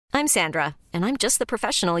I'm Sandra, and I'm just the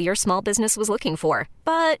professional your small business was looking for.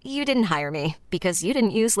 But you didn't hire me because you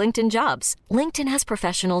didn't use LinkedIn Jobs. LinkedIn has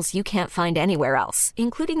professionals you can't find anywhere else,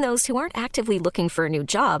 including those who aren't actively looking for a new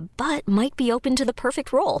job, but might be open to the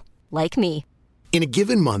perfect role, like me. In a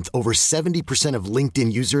given month, over 70% of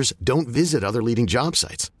LinkedIn users don't visit other leading job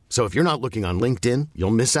sites. So if you're not looking on LinkedIn,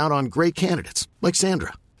 you'll miss out on great candidates like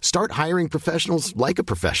Sandra. Start hiring professionals like a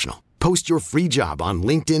professional. Post your free job on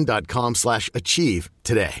linkedin.com/achieve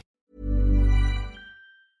today.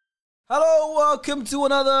 Hello, welcome to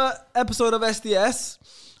another episode of SDS.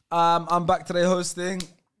 I'm back today hosting.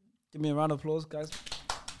 Give me a round of applause, guys.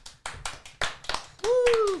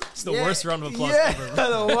 Woo! It's the worst round of applause ever.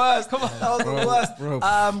 The worst. Come on, that was the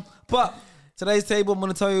worst. But today's table, I'm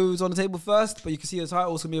going to tell you who's on the table first, but you can see the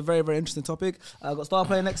title. It's going to be a very, very interesting topic. I've got Star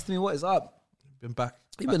Player next to me. What is up? Been back.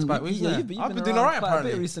 You've been doing all right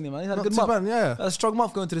apparently. Recently, man. You had a good month. Bad, yeah. A strong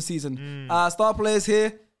month going to the season. Star Player's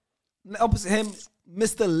here. Opposite him,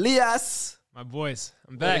 Mr. Lias. My boys,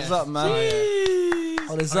 I'm back. What's up, man?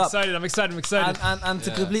 What is up? I'm excited. And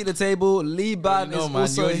to complete the table, Lee Ban is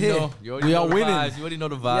also here. We are winning. You already know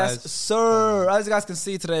the vibes. Yes, sir. As you guys can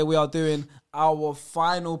see today, we are doing our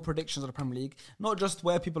final predictions of the Premier League. Not just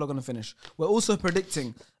where people are going to finish. We're also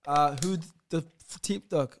predicting who the team.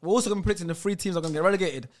 We're also going to be predicting the 3 teams are going to get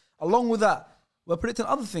relegated. Along with that, we're predicting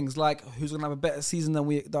other things like who's going to have a better season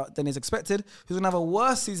than is expected, who's going to have a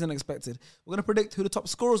worse season than expected. We're going to predict who the top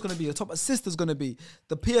scorer is going to be, the top assist is going to be,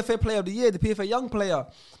 the PFA Player of the Year, the PFA Young Player,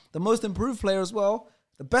 the most improved player as well,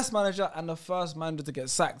 the best manager, and the first manager to get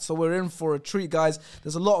sacked. So we're in for a treat, guys.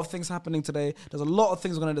 There's a lot of things happening today. There's a lot of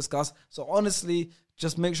things we're going to discuss. So honestly,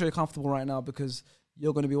 just make sure you're comfortable right now because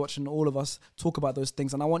you're going to be watching all of us talk about those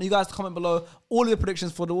things. And I want you guys to comment below all of your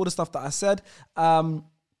predictions for all the stuff that I said.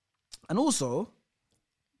 And also,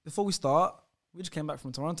 before we start, we just came back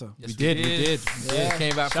from Toronto. Yes, we did. Yeah.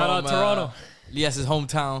 Came back Shout from out Toronto. Lias's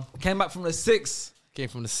hometown. Came back from the 6. Came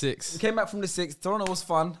from the 6. We came back from the 6. Toronto was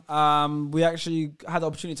fun. We actually had the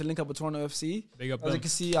opportunity to link up with Toronto FC. Big up As you can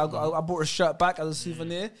see, I bought a shirt back as a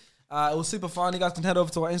souvenir. It was super fun. You guys can head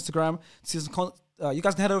over to our Instagram, see some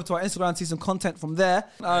see some content from there.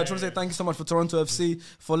 I just want to say thank you so much for Toronto FC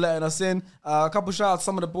for letting us in. A couple shout outs to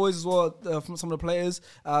some of the boys as well, from some of the players.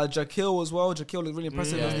 Jakil as well. Jakil looked really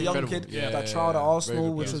impressive. He was the young kid that trialed at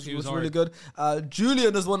Arsenal, which was really good.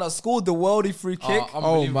 Julian is the one that scored the worldie free kick.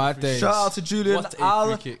 Oh my days. Shout out to Julian. What a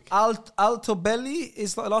free kick. Altobelli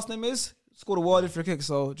is the last name is. Scored a worldie free kick.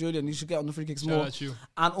 So Julian, you should get on the free kicks more. Shout out you.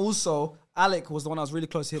 And also, Alec was the one that was really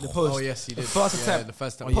close to hit the post. Oh yes, he did. The first attempt. The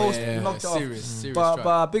first time. Post, he knocked it off. Serious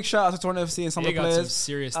But big shout out to Toronto FC and some of the They got some players.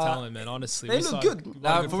 serious talent, man. Honestly, They We look saw good. a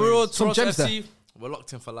lot of For good real, players. Toronto gems there. FC, we're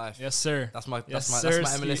locked in for life. Yes, sir. That's my Yes,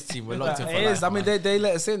 MLS team. We're locked in for It life. is. I mean, man. they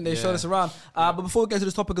let us in. They showed us around. But before we get into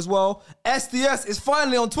this topic as well, SDS is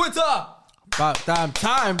finally on Twitter. About damn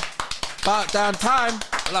time.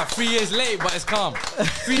 We're like 3 years late, but it's calm.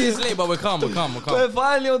 3 years late, but we're calm. We're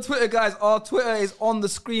finally on Twitter, guys. Our Twitter is on the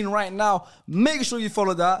screen right now. Make sure you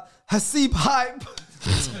follow that. Hasib Hype.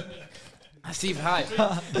 Steve, hi.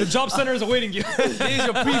 The job center is awaiting you. Here's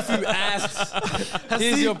your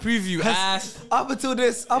preview, ass. Up until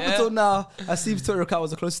now, Hasib's Twitter account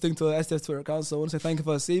was the closest thing to an SDS Twitter account. So I want to say thank you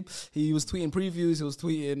for Hasib. He was tweeting previews, he was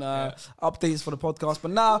tweeting updates for the podcast. But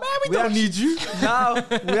now we don't need you. Now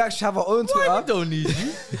we actually have our own Twitter. We don't need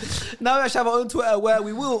you. Now we actually have our own Twitter where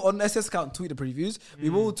we will, on the SDS account, tweet the previews. We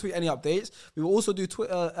will tweet any updates. We will also do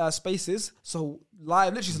Twitter spaces. So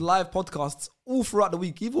literally live podcasts all throughout the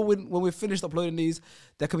week. Even when we're finished uploading these,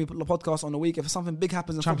 there can be podcasts on the week. If something big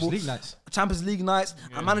happens in football, Champions League nights,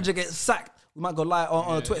 a manager gets sacked, we might go live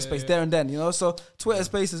on a Twitter space there and then, you know. So Twitter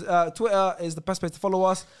spaces, Twitter is the best place to follow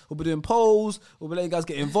us. We'll be doing polls. We'll be letting you guys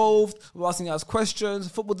get involved. We're asking you guys questions,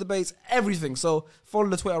 football debates, everything. So follow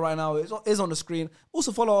the Twitter right now. It is on the screen.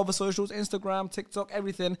 Also follow our other socials, Instagram, TikTok,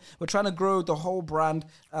 everything. We're trying to grow the whole brand.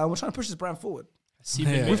 We're trying to push this brand forward.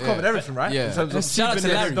 We've covered everything, right? Yeah. In terms of Shout out to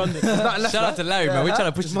Larry. Shout out to Larry, man. We're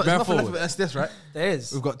trying to push this brand nothing left forward. with SDS, right? There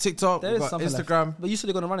is. We've got TikTok, There we've is got something Instagram. left. But you said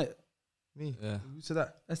you're going to run it. Me? Yeah. Who said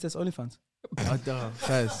that? SDS OnlyFans.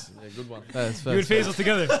 Fairs. Yeah, good one. Fairs. You and Faisal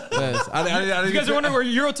together. Fairs. You guys are wondering where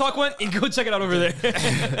Euro Talk went? And go check it out over there. That's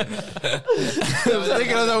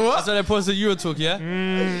why they posted Euro Talk, yeah?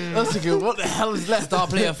 I was thinking, what the hell is left?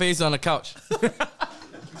 Start playing face on the couch.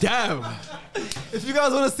 Damn. If you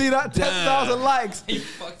guys want to see that, 10,000 likes.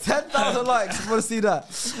 10,000 likes if you want to see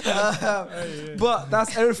that. But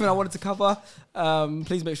that's everything I wanted to cover.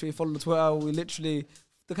 Please make sure you follow the Twitter. We literally...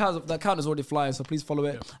 The account is already flying, so please follow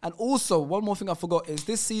it. Yeah. And also, one more thing I forgot is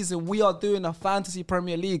this season we are doing a Fantasy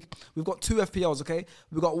Premier League. We've got 2 FPLs, okay?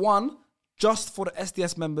 We've got one just for the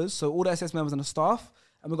SDS members, so all the SDS members and the staff.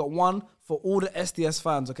 and we got one for all the SDS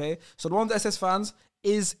fans, okay? So the one with the SDS fans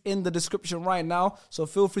is in the description right now. So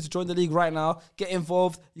feel free to join the league right now. Get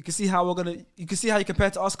involved. You can see how you compare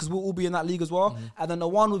to us because we'll all be in that league as well. And then the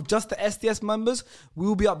one with just the SDS members, we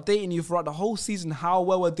will be updating you throughout the whole season how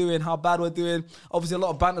well we're doing, how bad we're doing. Obviously, a lot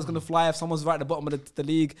of banter's going to fly if someone's right at the bottom of the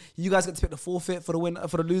league. You guys get to pick the forfeit for the winner,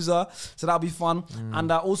 for the loser. So that'll be fun.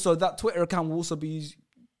 And also that Twitter account will also be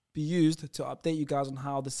used to update you guys on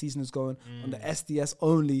how the season is going on the SDS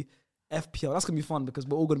only FPL. That's going to be fun because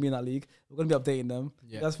we're all going to be in that league. We're going to be updating them.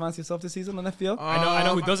 Yeah. You guys fancy yourself this season on FPL? I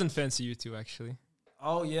know who doesn't fancy you two, actually.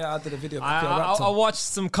 Oh, yeah, I did a video. Of I watched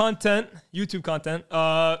some content, YouTube content,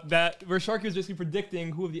 where Sharky was basically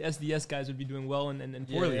predicting who of the SDS guys would be doing well and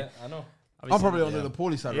poorly. Yeah, I know. I'm probably under the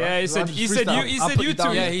poorly side, right? Yeah, he said you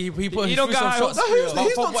two. Yeah, he put He he don't threw some got shots. No,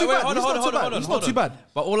 he's not too bad. Hold on. He's not too bad.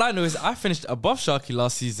 But all I know is I finished above Sharky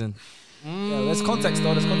last season. Yeah, there's context,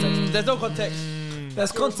 though. There's context. There's no context.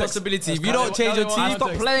 There's context. Responsibility. If you don't change your team,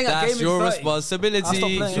 Stop playing at that's game your week 30. responsibility. I'll stop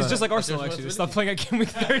playing. He's just like Arsenal, actually. Stop playing at game week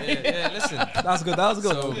 30. Yeah, listen. That's good. That was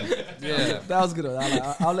good. So, yeah. That was good.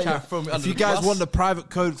 I'll let you. Throw me If under you the guys bus. want the private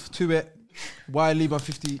code to it, why leave on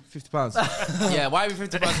 £50? Yeah, why are we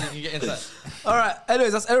 50% you get inside? All right.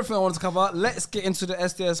 Anyways, that's everything I wanted to cover. Let's get into the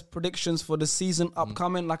SDS predictions for the season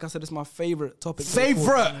upcoming. Like I said, it's my favorite topic. to record.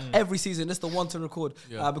 Favorite? Every season. It's the one to record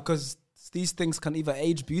because these things can either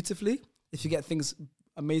age beautifully if you get things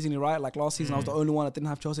amazingly right. Like last season, I was the only one that didn't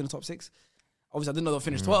have Chelsea in the top 6. Obviously, I didn't know they'll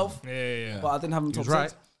finish 12, Yeah. but I didn't have them in the top 6.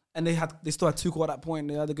 right. And they still had Tuchel at that point.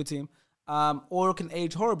 They had a good team. Or it can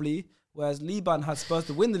age horribly, whereas Liban had Spurs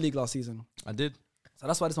to win the league last season. I did. So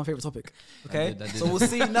that's why this is my favorite topic. Okay, I did. so we'll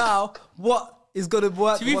see now what is going to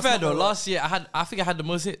work. To be what's fair not though, gonna work. last year I think I had the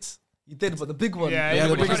most hits. You did, but the big one. Yeah, the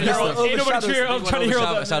nobody biggest trying to mistake. ain't nobody trying to hear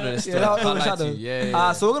all that. Overshadowed. Yeah, that Can't lie to overshadowed. you.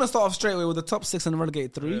 Yeah. So we're gonna start off straight away with the top 6 and the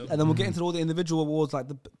relegated 3, and then we'll get into all the individual awards, like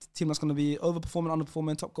the team that's gonna be overperforming,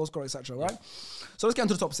 underperforming, top goal scorer, etc. Right? So let's get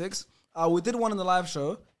into the top 6. We did one in the live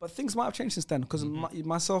show, but things might have changed since then because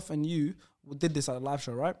myself and you did this at the live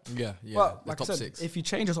show, right? Yeah. But The like I top said, 6. if you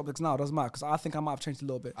change your top 6 now, it doesn't matter because I think I might have changed a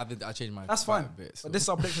little bit. I changed mine. That's quite fine. a bit, so. But this is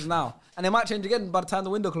our predictions now. And they might change again by the time the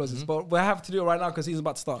window closes. But we have to do it right now because season's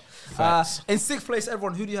about to start. In 6th place,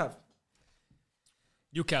 everyone, who do you have?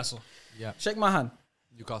 Newcastle. Yeah. Shake my hand.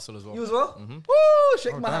 Newcastle as well. You as well? Woo!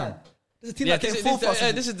 Shake my hand. This is a team Yeah, that came fourth last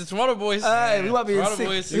season. this is the Toronto boys. Hey, we might be in Toronto 6th.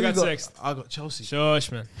 boys. Who You we got 6th. I got Chelsea.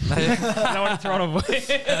 Shush, man. I want to Toronto boy.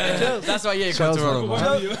 That's why you got Toronto.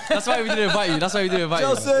 Man. That's why we didn't invite you.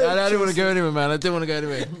 Chelsea. I didn't want to go anywhere, man. I didn't want to go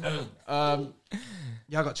anywhere.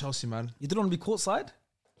 Yeah, I got Chelsea, man. You didn't want to be courtside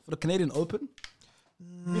for the Canadian Open?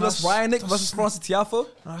 Milos Raonic versus Francis Tiafoe.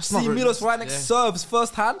 That's See not really- Milos Raonic serves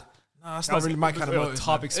first hand. No, that's not really my kind of motive.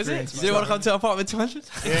 top man. experience. You didn't want to come to apartment 200?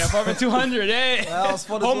 Yeah, apartment 200. Hey, That was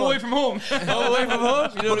fun as home well. away from home. Home away from home?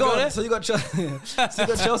 You But don't want to go go on, there? so you got Chelsea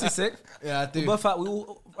 6th. Yeah, I do. Both had,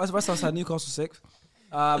 as the rest of us had Newcastle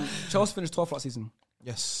 6th. Chelsea finished 12th last season.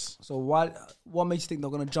 Yes. So what makes you think they're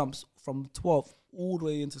going to jump from 12th all the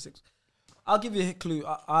way into 6th? I'll give you a clue.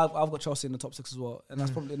 I've got Chelsea in the top 6 as well, and that's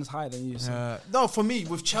probably it's higher than you. So. No, for me,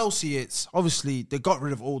 with Chelsea, it's obviously they got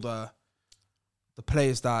rid of all the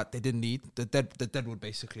players that they didn't need. The deadwood,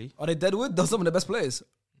 basically. Are they Deadwood? Those are some of the best players.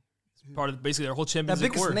 Part of basically their whole Their Champions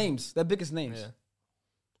League biggest core. names. Their biggest names. Yeah.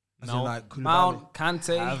 As in, Mount. like Koulibaly. Mount,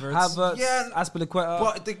 Kante, Havertz, Yeah, Aspilicueta.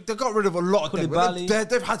 But they got rid of a lot of them. Koulibaly.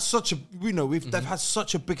 They've had such a, they've had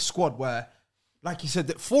such a big squad where, like you said,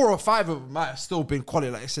 that 4 or 5 of them might have still been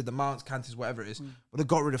quality. Like I said, the Mounts, Kantes, whatever it is. But they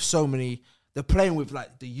got rid of so many. They're playing with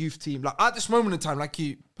like the youth team. Like at this moment in time, like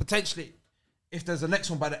you potentially, if there's a next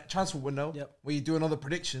one by the transfer window where you do another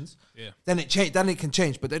predictions, then it can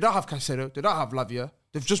change. But they don't have Caicedo. They don't have Lavia.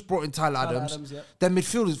 They've just brought in Tyler Adams. Their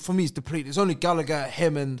midfield is, for me, is depleted. There's only Gallagher,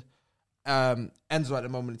 him, and Enzo at the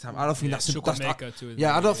moment in time. I don't think that's Chukwuemeka too.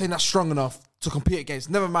 I don't think that's strong enough to compete against.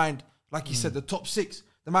 Never mind, like you said, the top 6.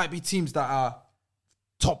 There might be teams that are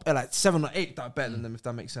top, like 7 or 8 that are better than them, if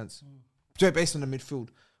that makes sense. Based on the midfield,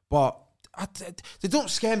 but they don't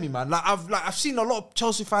scare me, man. I've seen a lot of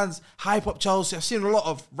Chelsea fans hype up Chelsea. I've seen a lot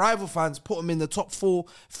of rival fans put them in the top 4,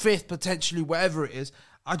 5th, potentially, whatever it is.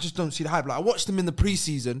 I just don't see the hype. Like I watched them in the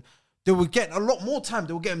preseason. They were getting a lot more time.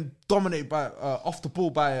 They were getting dominated by off the ball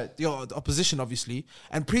by the opposition, obviously.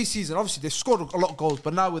 And preseason, obviously, they scored a lot of goals.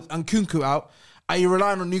 But now with Nkunku out, are you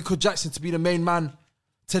relying on Nico Jackson to be the main man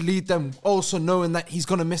to lead them? Also knowing that he's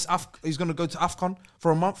going to he's going to go to AFCON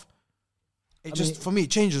for a month. For me,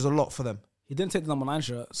 it changes a lot for them. He didn't take the number 9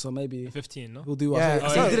 shirt, so maybe 15, no? he'll do well.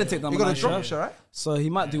 Yeah, he didn't take the you number got 9 a drop shirt, shirt, right? so he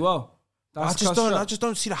might do well. I just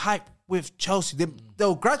don't see the hype with Chelsea.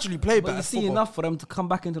 They'll gradually play But better. you see football. enough for them to come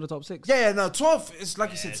back into the top 6. Yeah, no, 12. It's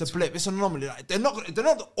like you said, it's a blip. It's an anomaly. Like, they're not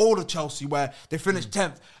the older Chelsea where they finish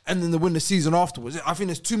 10th and then they win the season afterwards. I think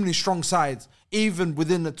there's too many strong sides, even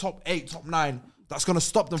within the top 8, top 9, that's going to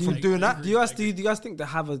stop them from doing that. Do you guys think they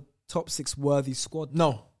have a top 6 worthy squad?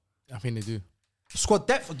 No. I think they do. Squad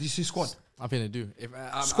depth, or do you see squad? I think they do. If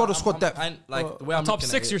Squad depth. Like the way I'm Top looking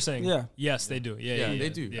 6, at you're it, saying? Yeah. Yes, they do. Yeah, they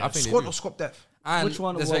do. Yeah. I think Squad they do. or squad depth? And Which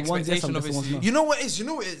one? There's Well, an one's yes, expectation, and this one's obviously. no. You know what it is? You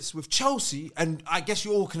know what it is with Chelsea, and I guess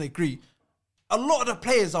you all can agree. A lot of the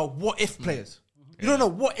players are what if players. You don't know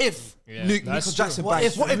what if Nico that's Jackson true.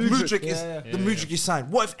 bangs. What if Mudryk Mudryk is the Mudryk you signed?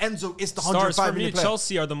 What if Enzo is the Stars 105 for me, million player?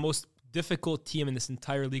 Chelsea are the most difficult team in this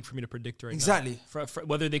entire league for me to predict right Exactly. now. For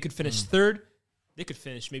whether they could finish third, they could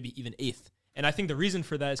finish maybe even 8th. And I think the reason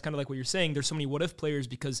for that is kind of like what you're saying. There's so many what if players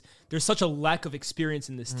because there's such a lack of experience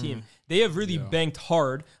in this team. They have really banked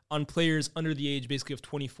hard on players under the age basically of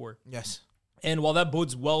 24. Yes. And while that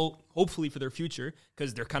bodes well, hopefully for their future,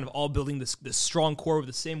 because they're kind of all building this strong core with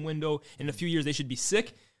the same window. In a few years, they should be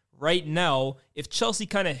sick. Right now, if Chelsea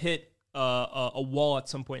kind of hit a wall at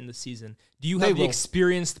some point in the season, do you have the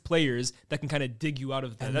experienced players that can kind of dig you out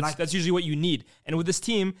of that? That's usually what you need. And with this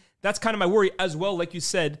team, that's kind of my worry as well. Like you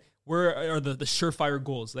said, where are the surefire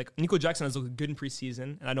goals? Like Nico Jackson has looked good in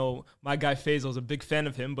preseason, and I know my guy Faisal is a big fan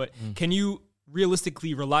of him, but can you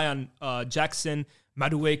realistically rely on Jackson,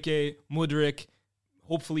 Madueke, Mudryk,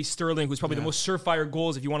 hopefully Sterling, who's probably the most surefire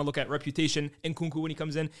goals if you want to look at reputation, and Nkunku when he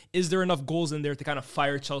comes in? Is there enough goals in there to kind of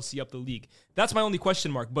fire Chelsea up the league? That's my only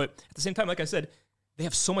question mark. But at the same time, like I said, they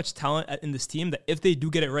have so much talent in this team that if they do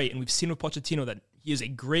get it right, and we've seen with Pochettino that he is a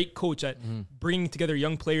great coach at bringing together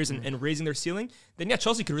young players and raising their ceiling, then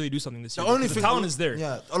Chelsea could really do something this year. The talent is there.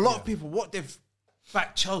 Yeah, a lot of people, what they've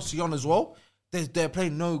backed Chelsea on as well, they're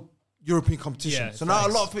playing no European competition. Yeah, so now a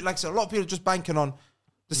lot of people, like I said, a lot of people are just banking on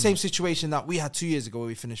the same situation that we had 2 years ago where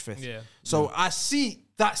we finished 5th. Yeah. So I see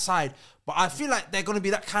that side, but I feel like they're going to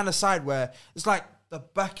be that kind of side where it's like the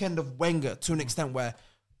back end of Wenger to an extent where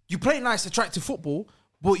you play nice, attractive football,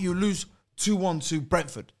 but you lose 2-1 to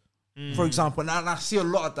Brentford, for example. And I see a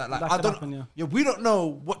lot of that. Like That I could don't, happen, we don't know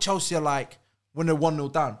what Chelsea are like when they're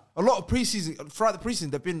 1-0 down. A lot of preseason, throughout the preseason,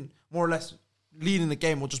 they've been more or less leading the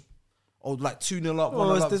game or like 2-0 up. Well,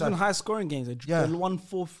 1-0 up. there's been high scoring games. They won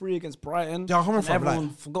 4-3 against Brighton. Yeah, I'm coming And from, everyone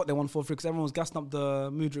like- forgot they won 4-3 because everyone was gassing up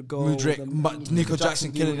the Mudryk goal. Nico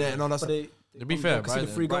Jackson killing it and all that But stuff. To be fair, conceded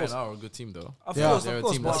Brighton, 3 goals. Brighton are a good team though. Of Yeah. course, They're of a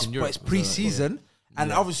course. team But that's in But Europe. it's pre-season,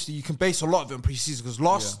 and obviously you can base a lot of it on pre-season because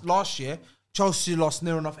last year Chelsea lost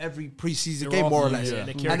near enough every pre-season They're game, all- more or yeah, less, yeah.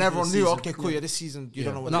 They carried and it everyone through knew, the okay, cool, this season you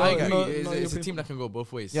don't know what. No, I they're agree. gonna get. no, It's a European team that can go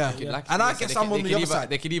both ways. Yeah. They Yeah. can- And I like guess said, I'm on the other either, side.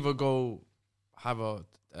 They could either go have a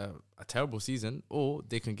terrible season, or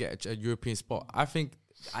they can get a European spot. I think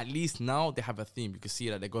at least now they have a theme. You can see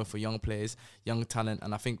that they're going for young players, young talent,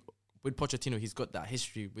 and I think with Pochettino, he's got that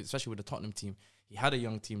history, especially with the Tottenham team. He had a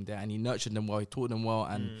young team there, and he nurtured them well. He taught them well,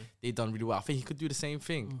 and they done really well. I think he could do the same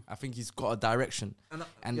thing. I think he's got a direction,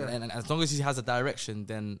 and as long as he has a direction,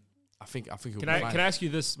 then I think he'll Can be I fine. ask you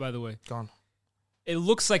this, by the way? Gone. It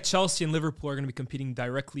looks like Chelsea and Liverpool are going to be competing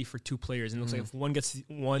directly for 2 players. And it looks like if one gets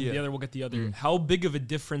one, the other will get the other. How big of a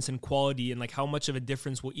difference in quality and like how much of a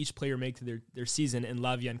difference will each player make to their season in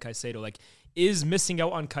Lavia and Caicedo? Like, is missing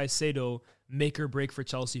out on Caicedo make or break for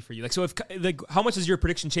Chelsea for you? Like, so if how much does your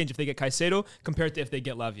prediction change if they get Caicedo compared to if they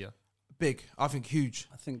get Lavia? Big, I think huge.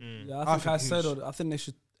 I think, I I think think Caicedo. I think they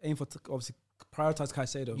should aim for obviously prioritize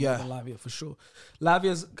Caicedo Yeah. more than Lavia for sure.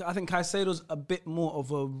 Lavia's, I think Caicedo's a bit more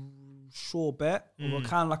of a sure bet, or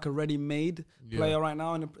kind of like a ready-made player right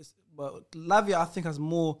now. But Lavia, I think, has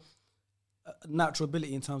more natural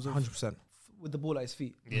ability in terms of 100%. with the ball at his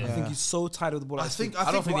feet. Yeah. I think he's so tight with the ball at I his think- feet.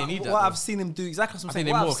 I don't think what, they need that, what though. I've seen him do, exactly what I'm I saying.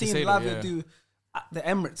 think What they more I've seen Caicedo, Lavia yeah. do at the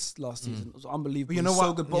Emirates last season was unbelievable. But you know He's so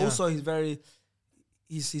what? good, but Yeah. also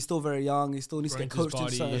he's still very young. He still needs to get Growing coached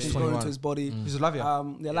into his into body, certain yeah. things, growing 21. into his body. He's a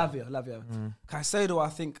Lavia. Lavia. Caicedo, I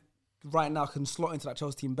think, right now can slot into that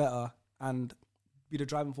Chelsea team better and be the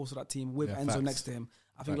driving force of that team with Enzo facts. next to him.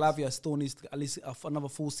 I think Lavia still needs to at least another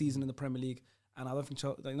full season in the Premier League, and I don't think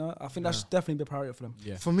I think that should definitely be a priority for them.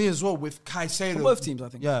 Yeah. For me as well, with Caicedo. For both teams, I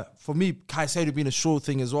think. Yeah, for me, Caicedo being a sure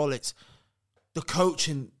thing as well, it's the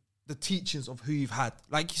coaching, the teachings of who you've had.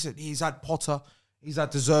 Like you said, he's had Potter, he's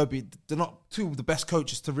had De Zerbi. They're not two of the best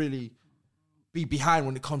coaches to really be behind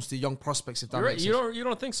when it comes to young prospects, if that makes sense. You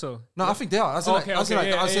don't think so? No, I think they are. That's Like the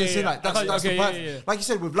like you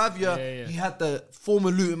said with Lavia, Yeah. he had the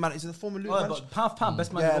former Luton man. Is it the former Luton Oh, manager? but pound for pound,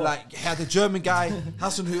 best man. Yeah, in the world. like he had the German guy,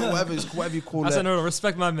 Hassan, whatever you call I said it. no,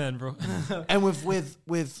 respect my man, bro. And with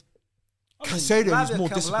Caicedo is more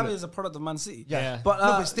Lavia disciplined. is a product of Man City. Yeah. But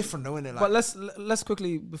No, but it's different though, isn't it? Like, but let's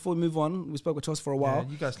quickly, before we move on, we spoke with Chelsea for a while.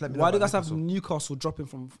 you guys let me know Why do you about guys have Newcastle dropping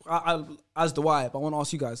from? As do I, but I want to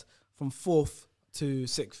ask you guys from 4th to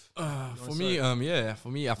 6th. For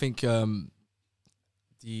me, I think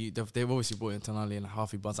they've obviously brought in Tonali and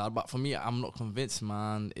Harvey Barnes, but for me, I'm not convinced,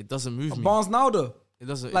 man. It doesn't move me. Barnes now though. It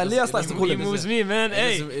doesn't. Like it Leah doesn't- likes to it call He it. moves me, man.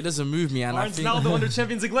 Hey, it doesn't move me, and I Barnes think now under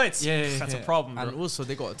Champions League lights. That's a problem, bro. And also,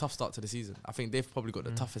 they got a tough start to the season. I think they've probably got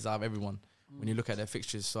the toughest out of everyone when you look at their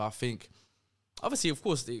fixtures. So I think, obviously, of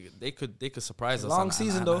course, they could surprise us. Long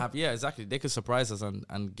season, though. Yeah, exactly. They could surprise us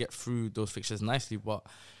and get through those fixtures nicely. But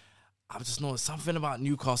I just know something about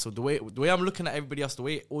Newcastle. The way I'm looking at everybody else, the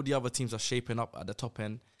way all the other teams are shaping up at the top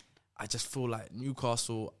end, I just feel like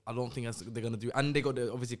Newcastle, I don't think they're going to do. And they got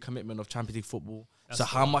the obviously commitment of Champions League football. So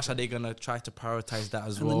how much are they going to try to prioritize that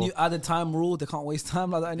as And well? the new added time rule, they can't waste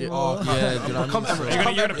time like that anymore. Oh, yeah, you know what I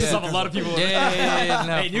mean? You're gonna piss off a lot of people.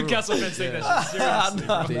 Yeah, Hey, Newcastle fans take that shit seriously,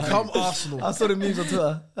 bro. They do. Come Arsenal. I saw the memes on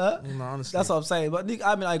Twitter. Huh? No, honestly. That's what I'm saying. But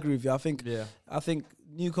I agree with you. Yeah. I think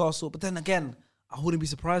Newcastle. But then again, I wouldn't be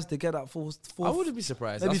surprised to get that fourth. I wouldn't be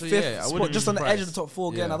surprised. Maybe That's what- fifth yeah, I spot, wouldn't be just on the edge of the surprised. top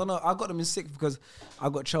 4 again. Yeah. I don't know. I got them in 6th because I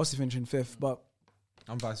got Chelsea finishing 5th. But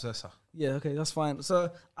I'm vice versa. yeah, okay, that's fine. So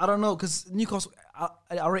I don't know because Newcastle.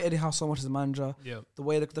 I rate Eddie Howe so much as a manager. Yeah. The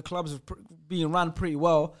way the clubs are being ran pretty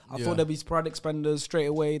well. I Yeah. thought there'd be sporadic spenders straight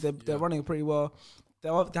away. They're running it pretty well. They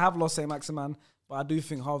have lost Saint Maximan, but I do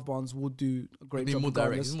think Harvey Barnes will do a great Be job. more direct.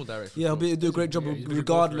 regardless. He's more direct. Yeah, he'll do a great job Yeah, he's a good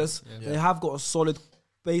regardless. goal threat. They have got a solid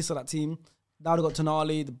base of that team. Now they've got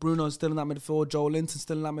Tonali, the Bruno's still in that midfield, Joe Linton's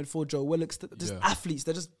still in that midfield, Joe Willock's just Yeah. athletes.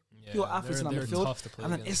 They're just pure athletes in that they're midfield. tough to play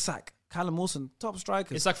And then against. Isak, Callum Wilson, top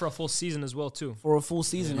strikers It's like for a full season as well, too. for a full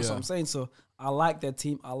season. That's Yeah. what I'm saying. So I like their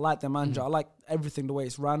team. I like their manager. I like everything the way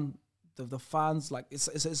it's run. The fans, like it's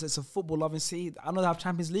a football loving city. I know they have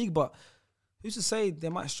Champions League, but who's to say they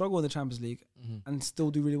might struggle in the Champions League and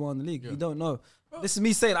still do really well in the league? You don't know. This is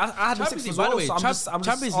me saying I had them Champions 6th League, as by the well. way, So I'm just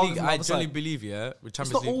Champions arguing League, from the I other generally side. believe, with It's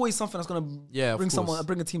Champions not League. always something that's going to Yeah, of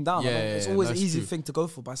bring a team down. Yeah, It's yeah, always an that's easy true. thing to go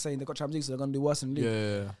for by saying they've got Champions League, so they're going to do worse in the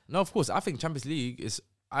league. Yeah. No, of course. I think Champions League is.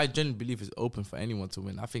 I genuinely believe it's open for anyone to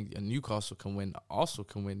win. I think Newcastle can win, Arsenal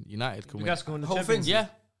can win, United can You win. guys go in the whole Champions thing. League.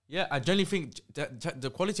 Yeah. I genuinely think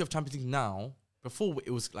the quality of Champions League now. Before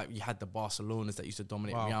it was like you had the Barcelonas that used to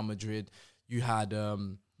dominate Real Madrid. You had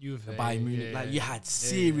Juve, Bayern Munich. yeah, Like you had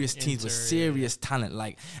serious teams with Inter, serious talent.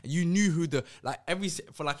 Like you knew who the I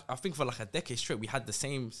think for like a decade straight we had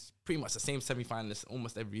pretty much the same semi-finalists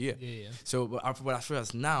almost every year. Yeah. So what I feel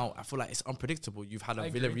as now, I feel like it's unpredictable. You've had a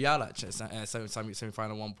agree. Villarreal at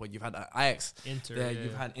semi-final at one point. You've had Ajax Inter, there. yeah.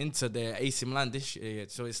 You've had Inter there, AC Milan this year.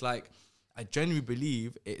 So it's like I genuinely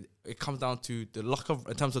believe it comes down to the luck of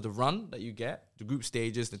in terms of the run that you get, the group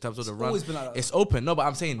stages, in terms of the run. always been like that. It's open. No, but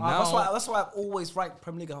I'm saying now. That's why I've always ranked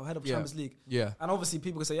Premier League ahead of Yeah. Champions League. Yeah. And obviously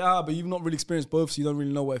people can say, but you've not really experienced both, so you don't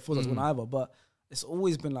really know what it feels like to win either. But it's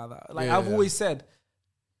always been like that. Like Yeah, I've yeah. always said,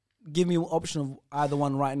 give me an option of either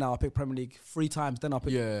one right now. I'll pick Premier League 3 times, then I'll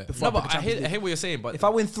pick before No, I pick but a I Champions hear League. what you're saying. But If I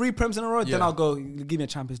win 3 Prems in a row, then Yeah. I'll go give me a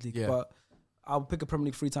Champions League. Yeah. But I'll pick a Premier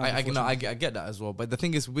League 3 times. I before Champions League. get that as well. But the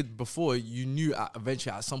thing is, with before you knew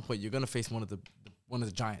eventually at some point you're gonna face one of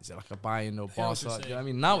the giants, like a Bayern or what Barca. you're You know what I saying.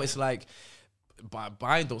 mean? Now it's like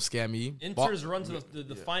Bayern don't scare me. Inter's run to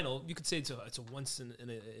the final, you could say it's a once in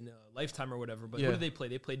a lifetime or whatever. But Yeah. who did they play?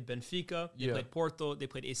 They played Benfica, they Yeah. played Porto, they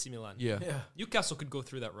played AC Milan. Yeah. Newcastle could go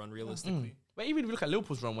through that run realistically. But even if you look at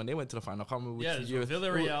Liverpool's run when they went to the final, I can't remember which Yeah, year.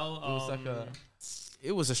 Villarreal,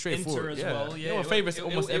 It was a straightforward. Inter as well. Yeah, they were favorites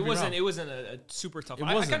almost every round. It wasn't a super tough. It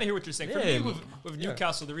I wasn't. kind of hear what you're saying. For Yeah, me, with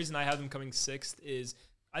Newcastle, the reason I have them coming 6th is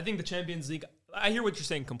I think the Champions League. I hear what you're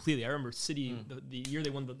saying completely. I remember City the year they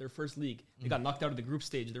won their first league. They got knocked out of the group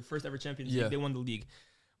stage. Their first ever Champions Yeah. League. They won the league.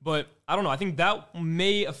 But I don't know. I think that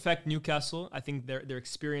may affect Newcastle. I think their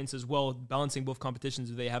experience as well, balancing both competitions,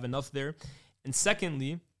 do they have enough there? And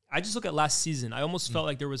secondly, I just look at last season. I almost felt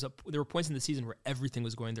like there were points in the season where everything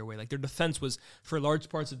was going their way. Like their defense was, for large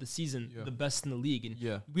parts of the season, the best in the league.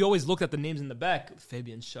 And we always looked at the names in the back: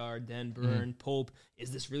 Fabian Schär, Dan Burn, Pope.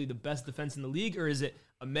 Is this really the best defense in the league, or is it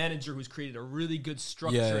a manager who's created a really good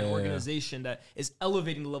structure and organization that is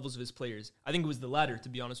elevating the levels of his players? I think it was the latter, to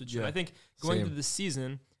be honest with you. Yeah. I think going Same. into this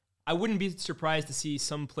season, I wouldn't be surprised to see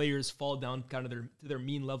some players fall down kind of to their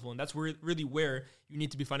mean level, and that's really where you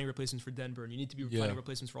need to be finding replacements for Den Burn. You need to be finding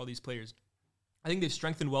replacements for all these players. I think they've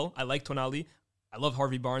strengthened well. I like Tonali. I love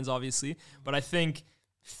Harvey Barnes, obviously, but I think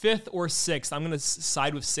 5th or 6th, I'm going to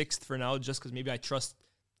side with 6th for now, just because maybe I trust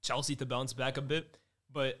Chelsea to bounce back a bit.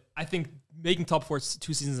 But I think making top 4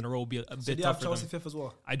 2 seasons in a row will be a So bit do you have tougher. Chelsea fifth as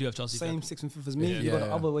well? I do have Chelsea. Same fifth. 6th and 5th as me. Yeah. You got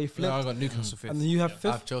the other way Yeah, flipped. I got Newcastle fifth. And then you have 5th.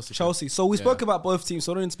 I have Chelsea. Chelsea. So we Yeah. spoke about both teams,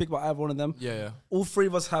 so I don't even speak about either one of them. Yeah. All three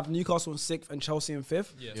of us have Newcastle in 6th and Chelsea in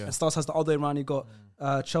 5th. Yeah. Yeah. And Stars has the other way around. You got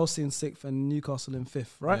Chelsea in 6th and Newcastle in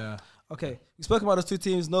 5th, right? Yeah. Okay. We spoke about those two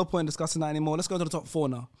teams. No point discussing that anymore. Let's go to the top 4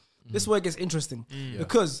 now. This is where it gets interesting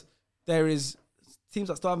because there is teams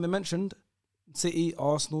that still haven't been mentioned: City,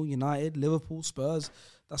 Arsenal, United, Liverpool, Spurs.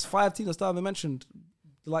 That's 5 teams that still haven't been mentioned.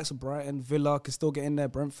 The likes of Brighton, Villa can still get in there.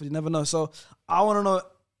 Brentford, you never know. So I want to know,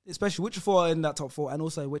 especially which 4 are in that top 4, and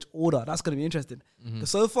also which order. That's going to be interesting. Because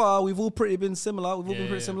so far we've all pretty been similar. We've all been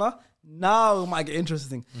pretty similar. Now it might get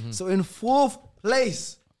interesting. So in 4th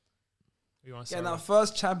place, You want to getting start that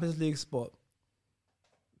first Champions League spot.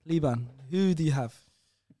 Liban, who do you have?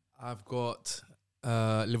 I've got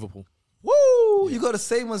Liverpool. Woo! You got the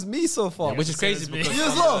same as me so far. Which is crazy Same as me. because You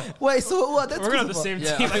as well. Wait, so what? We're gonna have the same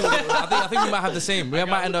yeah, team. I think we might have the same. We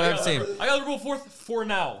might end up having the same. I got Liverpool fourth for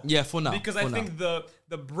now. Yeah, for now. Because for I now. think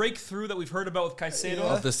the breakthrough that we've heard about with Caicedo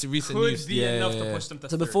of the recent could news, be enough to push them to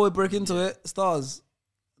So third. before we break into it, Stars,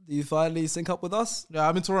 do you finally sync up with us? Yeah,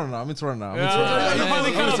 I'm in Toronto now. you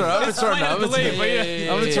finally kind of- I'm in it's Toronto. slightly I'm in delayed, but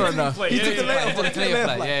Toronto. I'm in Toronto now. He took the layoff. yeah, He took the yeah,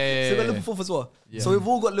 layoff. yeah, yeah, So we got yeah. Liverpool 4th as well. Yeah. So we've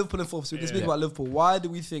all got Liverpool in 4th. So we can speak Yeah. about Liverpool. Why do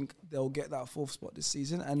we think they'll get that 4th spot this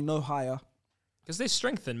season and no higher? Because they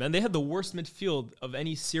strengthened, man. They had the worst midfield of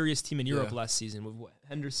any serious team in Europe Yeah. last season with what,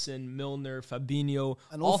 Henderson, Milner, Fabinho.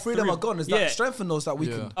 And all three of them are gone. Is that strengthened those that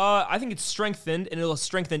weakened? I think it's strengthened, and it'll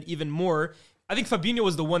strengthen even more. I think Fabinho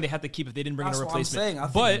was the one they had to keep if they didn't bring in a That's what I'm replacement. saying. I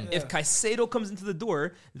think, But yeah. if Caicedo comes into the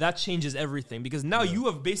door, that changes everything because now you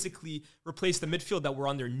have basically replaced the midfield that were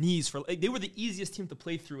on their knees for. Like, they were the easiest team to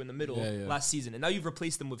play through in the middle last season, and now you've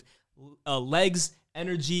replaced them with legs,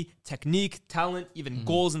 energy, technique, talent, even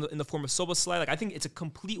goals in the form of Szoboszlai. Like I think it's a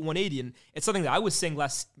complete 180, and it's something that I was saying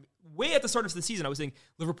way at the start of the season. I was saying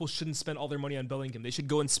Liverpool shouldn't spend all their money on Bellingham. They should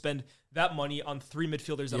go and spend that money on 3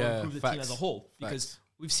 midfielders that will improve the team facts. as a whole because. Facts.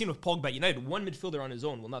 We've seen with Pogba at United, one midfielder on his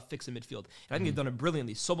own will not fix a midfield. And I think they've done it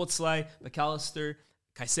brilliantly. Szoboszlai, McAllister,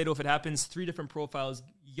 Caicedo, if it happens, 3 different profiles,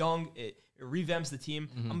 young, it revamps the team.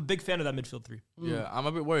 I'm a big fan of that midfield 3. Yeah, I'm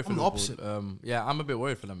a bit worried for I'm the Liverpool. opposite. Yeah, I'm a bit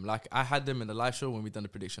worried for them. Like I had them in the live show when we done the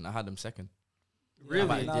prediction. I had them second. Really?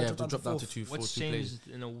 Now Yeah, dropped to down to drop down to fourth. 2. What's 2 plays. changed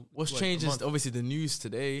in a What's what, changed a is month? obviously the news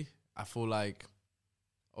today. I feel like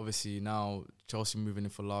obviously now Chelsea moving in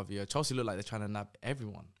for Lavia. Chelsea look like they're trying to nab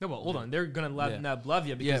everyone. No, well, hold on. They're going to Yeah. nab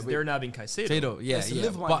Lavia because Yeah, but- they're nabbing Caicedo. Caicedo, yeah, so yeah.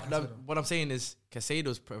 Liverpool But might Caicedo. what I'm saying is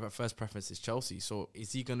Caicedo's first preference is Chelsea. So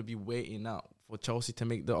is he going to be waiting out for Chelsea to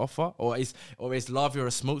make the offer, or is Lavia a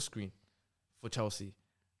smokescreen for Chelsea?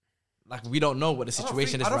 Like we don't know what the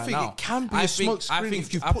situation I don't is think right now. it can be I a think- smokescreen I think-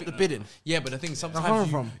 if you've I put think- the bid in. Yeah, but I think Where sometimes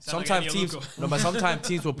from? you, Sound like sometimes Ennio teams, Luco. no, but sometimes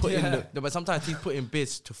teams will put Yeah. but sometimes teams put in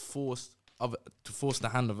bids to force the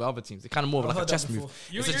hand of the other teams. It's kind of more of I've like a heard that chess before. move.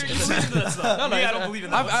 You It's a- believe it's a- in that stuff. No, Me, I it's- don't believe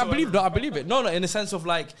in that. I believe that. I believe it. No, in the sense of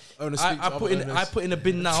like, Owner I speak to put other in, I owners. put in a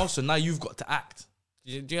bid now, so now you've got to act.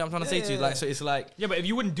 Do you know what I'm trying to say to you? Yeah. Like, so it's like, Yeah, but if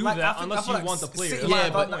you wouldn't do Like, that I think- unless I feel you like want the player. City Yeah, might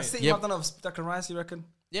have but- done that. City yeah. might have done that with Declan Rice, you reckon?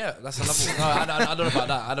 yeah, that's another. No, I don't know about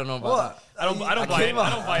that. I don't know about What? that. I don't buy it. I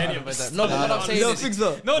don't buy any of But it. that- no, but what I'm saying You don't is, think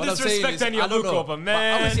so? No what I'm saying disrespect is, to I Ennio don't know. Luco, but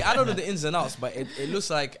man. obviously I don't know the ins and outs, but it looks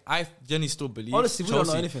like I genuinely still believe. Honestly, we don't know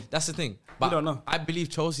Chelsea- anything. That's the thing. But don't know. I believe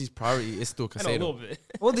Chelsea's priority is still I know a little Caicedo. bit.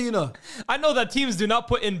 What do you know? I know that teams do not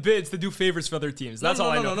put in bids to do favors for other teams. That's all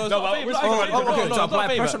I know. No, it's but not we're favor. speaking Oh, about okay, different to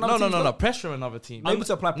apply pressure on other teams, No, though? pressure on other teams. Maybe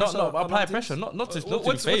to apply pressure No, on apply other pressure, teams? not to do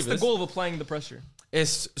What's the favors. goal of applying the pressure?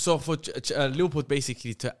 It's so for Liverpool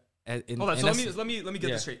basically to. Hold on, so let me get Yeah.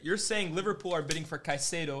 this straight. You're saying Liverpool are bidding for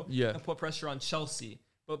Caicedo Yeah. and put pressure on Chelsea,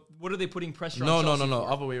 but what are they putting pressure No, on Chelsea no,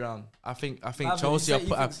 for? other way around. I think Lavia, Chelsea you are say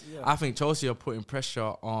put, he thinks- yeah. I think Chelsea are putting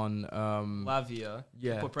pressure on Lavia,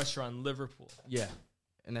 Yeah. put pressure on Liverpool. yeah.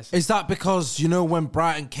 And that's Is that because, you know, when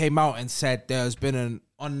Brighton came out and said there's been an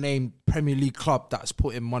unnamed Premier League club that's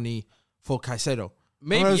put in money for Caicedo?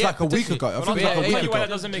 Maybe, I mean, it was yeah, like a week potentially. ago. I Well, think it was yeah, like a I'll week tell you why ago. that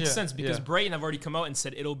doesn't make Yeah, sense because yeah. Brighton have already come out and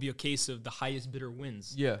said it'll be a case of the highest bidder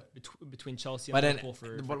wins. Yeah. Between Chelsea and But then, Liverpool for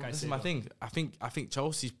this is my Caicedo. thing. I think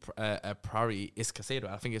Chelsea's priority is Caicedo.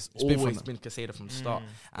 I think it's been always from been Caicedo from the start,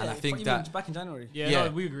 and Yeah, I think even that back in January. Yeah, no,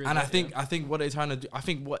 we agree. And with I that, think yeah. I think what they're trying to do. I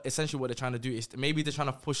think what they're trying to do is maybe they're trying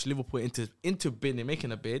to push Liverpool into bidding,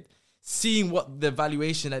 making a bid, seeing what the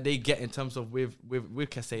valuation that they get in terms of with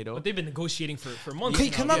Caicedo. But they've been negotiating for months.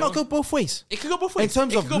 Can now, that yeah. not go both ways? It could go both In ways.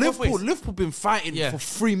 terms It of could go both Liverpool, ways. Liverpool been fighting Yeah. for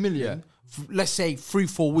 3 million, let's say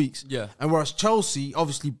 3-4 weeks. Yeah. And whereas Chelsea,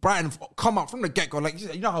 obviously, Brighton have come up from the get go, like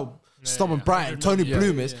you know how stubborn yeah. Brighton, 100 Tony million.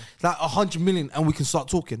 Bloom Yeah, is, yeah. like 100 million, and we can start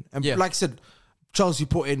talking. And Yeah. like I said, Chelsea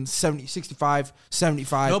put in 70, 65,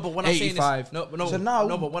 75, No, but what I'm saying 85. is no. So now,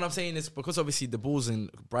 no, but what I'm saying is because obviously the ball's in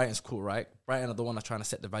Brighton's court, right? Brighton are the one that's trying to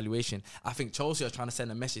set the valuation. I think Chelsea are trying to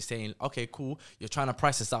send a message saying, okay, cool, you're trying to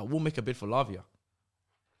price us out. We'll make a bid for Lavia.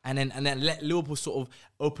 And then let Liverpool sort of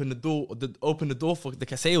open the door for the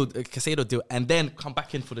Caicedo deal, and then come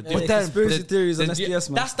back in for the deal. But then conspiracy theories on SDS,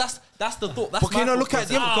 man. That's the thought. That's But can you not look at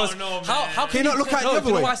the other? because how Can you not look at the other you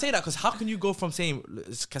know way? why I say that? Because how can you go from saying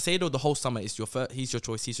Caicedo the whole summer is your first, he's your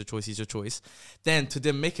choice, then to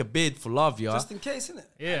then make a bid for Lavia? Just in case, innit?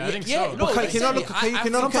 Yeah, I think yeah, so. no, But can you not look? Can you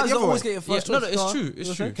not look at Sometimes the you other always way? get your first no, choice. it's No, true. you know It's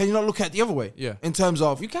what true. I'm Can you not look at the other way? Yeah. In terms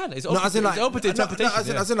of You can. It's no, open, as in it's like open to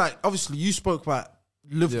interpretation. as in like obviously you spoke about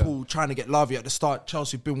Liverpool trying to get Lavia at the start.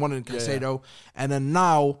 Chelsea been wanting Caicedo, and then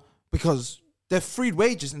now because they're freed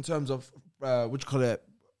wages in terms of what you call it?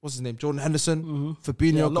 What's his name? Jordan Henderson,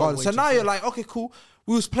 Fabinho, Yeah, a lot of gone. So wages, now you're like, okay, cool.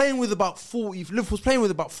 We was playing with about 40. Liverpool's playing with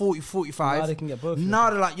about 40, 45. Now they can get both, Now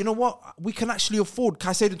they're like, you know what? We can actually afford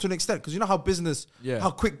Caicedo to an extent because you know how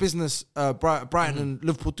quick business Brighton and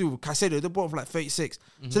Liverpool do with Caicedo. They're both like 36,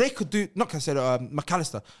 so they could do not Caicedo,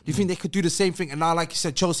 McAllister. Do you think they could do the same thing? And now, like you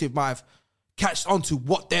said, Chelsea might have catched onto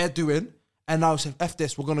what they're doing, and now say, "F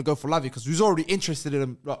this, we're gonna go for Lavia," because we was already interested in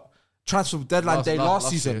him. Like, transfer deadline day last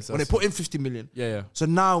season year, when they put in 50 million. Yeah. So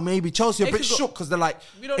now maybe Chelsea are a They bit could go- shook because they're like,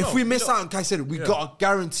 We don't if know. we We miss don't- out on Caicedo, we got to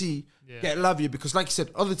guarantee get Lavia because, like you said,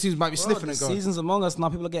 other teams might be sniffing The and going. season's among us now.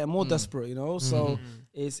 People are getting more desperate, you know. So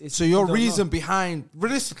it's So your reason behind,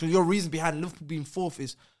 realistically, your reason behind Liverpool being fourth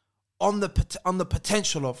is on the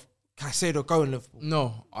potential of Caicedo going Liverpool.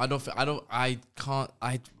 No, I can't.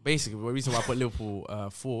 Basically, the reason why I put Liverpool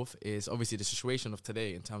fourth is obviously the situation of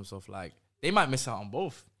today in terms of like they might miss out on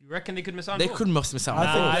both. You reckon they could miss out on They both? could miss out on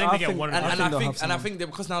I both. I think I they get think- one or and- the And other. I they'll think, have and I some. think that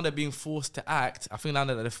because now they're being forced to act. I think now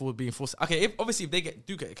that they're being forced. Okay, if obviously if they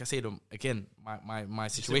do get Caicedo again, my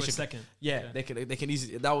situation. second. Yeah, they can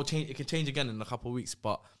easily that will change. It can change again in a couple of weeks.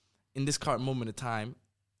 But in this current moment of time,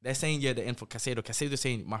 they're saying they're in for Caicedo. Caicedo's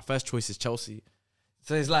saying my first choice is Chelsea.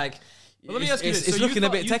 So it's like. But let me ask you this: It's so looking a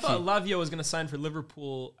bit you thought techie. Lavia was going to sign for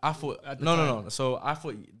Liverpool? I thought at the no. time. So I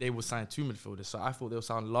thought they would sign two midfielders. So I thought they would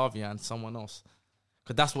sign Lavia and someone else,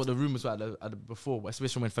 because that's what the rumors were at the before,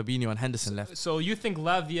 especially when Fabinho and Henderson left. So you think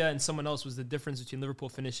Lavia and someone else was the difference between Liverpool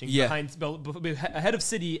finishing Yeah. ahead of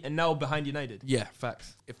City and now behind United? Yeah,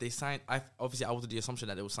 facts. If they signed, I was with the assumption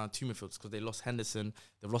that they would sign two midfielders because they lost Henderson,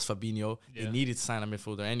 they've lost Fabinho. Yeah. They needed to sign a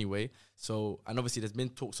midfielder anyway. So, and obviously there's been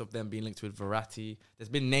talks of them being linked with Verratti. There's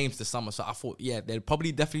been names this summer. So I thought, yeah, they're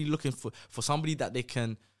probably definitely looking for somebody that they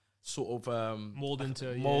can sort of Mold into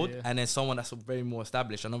and then someone that's very more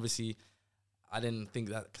established. And obviously, I didn't think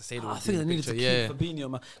that Caicedo I would think be they the needed to picture. keep Fabinho,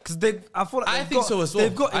 man, because I feel like I they've think got, so as well.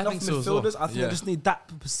 They've got I enough think so as well. midfielders. I think Yeah. they just need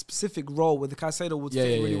that specific role where the Caicedo would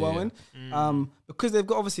fit really well in. Because they've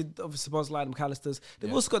got obviously Szoboszlai and McAllister's.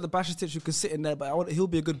 They've also got the Bajcetic who can sit in there, but he'll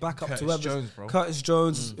be a good backup to Curtis whoever. Jones, bro. Curtis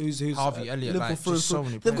Jones, who's Harvey Elliott, Liverpool like, through just and so through.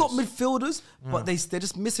 many They've got players. midfielders, but they're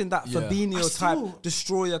just missing that Fabinho type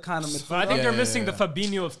destroyer kind of midfielder. But I think they're missing the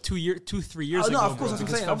Fabinho of 3 years Oh, ago. no, of course, bro, that's what I'm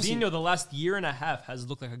because saying, obviously. Fabinho the last year and a half has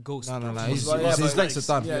looked like a ghost. No, bro. his But legs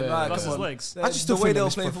are done. Yeah, He nah, lost come his on. legs. I just The still way think they they were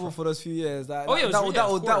missed playing for- football for those few years, that Oh, yeah, it was- that would yeah,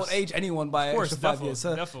 of that would course. age anyone by an course, extra 5 defo, years.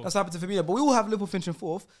 So defo. that's happened to Fabinho. But we all have Liverpool finishing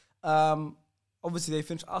fourth. Obviously, they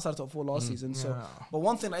finished outside the top four last season. So, but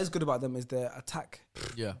one thing that is good about them is their attack.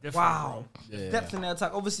 Yeah. Different, Wow, bro. depth in their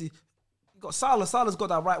attack. Obviously, you got Salah. Salah's got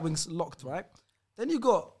that right wing locked, right? Then you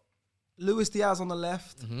got Luis Diaz on the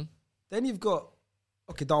left. Then you've got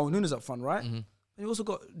Darwin Núñez up front, right? And you also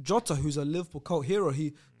got Jota, who's a Liverpool cult hero.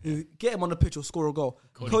 Who get him on the pitch will score a goal.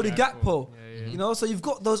 Cody Gakpo. You know, so you've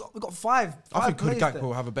got those. We've got five. I think Cody players Gakpo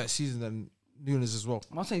will have a better season than Nunes as well.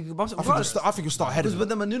 I'm saying, I think he'll start ahead of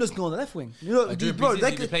But him. then Nunes go on the left wing. You know, He's bro,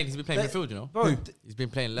 been playing midfield, you know. Bro, He's been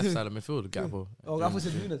playing left side of midfield, Gakpo. Oh, Gakpo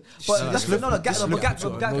said Nunes. But that's Liverpool. This is Liverpool, so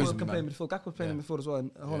it annoys Gakpo me, can play man. midfield. Gakpo playing midfield as well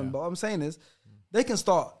in Holland. But what I'm saying is, they can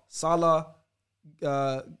start Salah,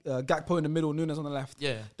 Gakpo in the middle, Nunes on the left.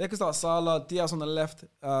 Yeah. They can start Salah, Diaz on the left,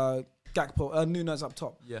 Gakpo, Nunes up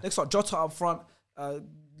top. Yeah. They can start Jota up front,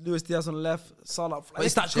 Luis Diaz on the left, Salah up front. But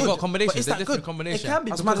It's that they've good. got combinations. But it's They're that different good. combinations. It can be.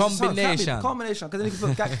 That's because mad. it's- it can be. Combination. Combination. Because then you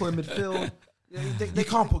can put Gakpo in midfield. You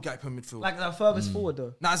can't put Gakpo in midfield. Like the furthest forward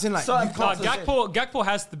though. Nah, as in like So- you No, can't. Gakpo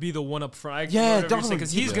has to be the one up front. Yeah, because definitely.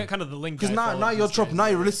 he's got kind of the link. Because guy for now all you're these dropping. guys. Now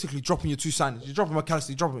you're realistically dropping your two signings. You're dropping McAllister.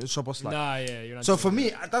 You're dropping Szoboszlai. Nah, yeah, you're not. So doing for that.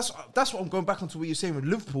 me, that's what I'm going back onto what you're saying with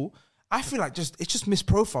Liverpool. I feel like it's just missed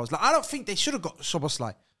profiles. Like I don't think they should have got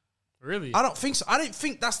Szoboszlai. Really, I don't think so. I don't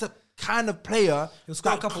think that's the kind of player He'll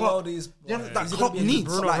score a that couple Klopp- of these. yeah, Is that he Klopp gonna be a needs.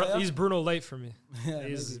 Bruno Like, he's Bruno Light for me. Yeah,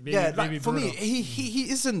 He's maybe. maybe, yeah, like maybe for me, Bruno. he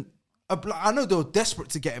isn't I know they were desperate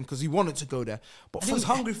to get him because he wanted to go there, but He was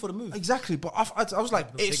hungry for the move. Exactly, but I was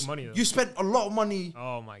like, Big it's, money, though. you spent a lot of money.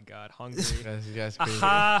 Oh my God, hungry. You guys crazy.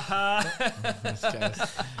 Ha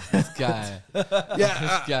This guy.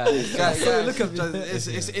 Yeah, This guy. look at it's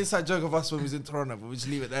an inside joke of us when we was in Toronto, but we just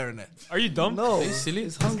leave it there, innit? Are you dumb? No, Are you silly?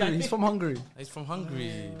 he's hungry. He's from Hungary. He's from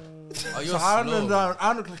Hungary. Oh, you're So I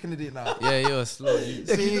slow. look like an idiot now. Yeah, you're slow.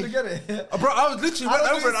 Yeah, See? you didn't get it. Bro, I was literally I went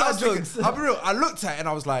don't over do it. I was inside thinking, jokes. I'll be real. I looked at it and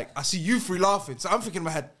I was like, I see you three laughing. So I'm thinking in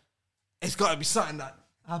my head, it's got to be something that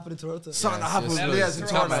Happened in Toronto. something that Yes, happened with yes, Leah's in yes.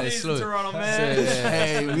 Toronto. Toronto. Stays in slow. Toronto, man.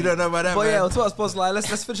 Hey, we don't know about that, But man. yeah, to us, Spurs, like,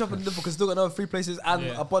 let's finish up in Liverpool because still got another 3 places and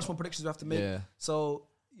Yeah. a bunch more predictions we have to make. Yeah. So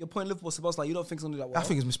your point, Liverpool, Spurs, like you don't think it's gonna do that well? I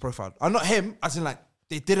think it's misprofiled. I'm not him, as in like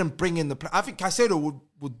they didn't bring in the play. I think Caicedo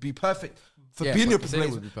would be perfect for Yeah, being your Caicedo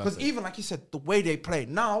place would be because perfect. even like you said, the way they play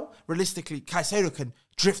now, realistically, Caicedo can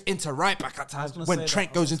drift into right back at times gonna when say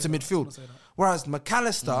Trent that. I was goes into gonna say that. I was midfield. gonna say that. Whereas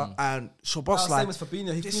McAllister and Szoboszlai, Same as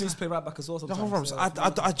Fabinho. He used to play right back as well. the Sometimes.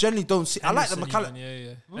 whole I generally don't see. I like the Henderson McAllister.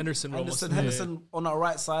 even, yeah. Henderson, Henderson on that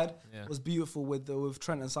right side Yeah. was beautiful with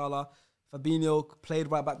Trent and Salah. Fabinho played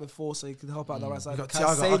right back before, so he could help out the right side. You got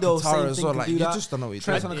Thiago Caicedo, Alcantara same as thing, well. can Like, do you that. just don't know what he's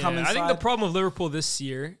Trent's doing. gonna come I inside. think the problem with Liverpool this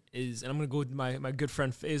year is, and I'm going to go with my good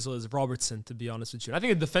friend Faisal, is Robertson, to be honest with you. I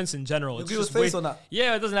think the defense in general. You It's agree just with Faisal on that?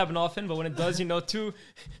 Yeah, it doesn't happen often, but when it does,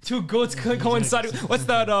 two goats coincide. What's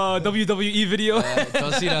that WWE video?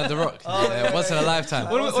 John Cena and The Rock. Yeah, once in a lifetime.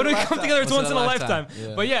 When we come together, it's once in a lifetime.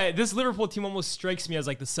 Yeah. But yeah, this Liverpool team almost strikes me as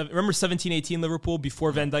like remember 17-18 Liverpool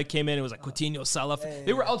before Van Dijk came in? It was like Coutinho, Salah.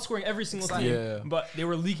 They were outscoring every single team, Yeah. but they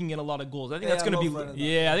were leaking in a lot of goals. I think Yeah, that's going to be Lovren and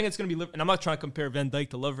that. I think it's going to be. And I'm not trying to compare Van Dijk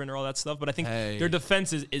to Lovren or all that stuff, but I think Hey. their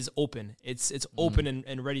defense is open. It's open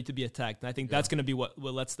and ready to be attacked. And I think that's going to be what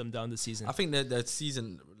lets them down this season. I think the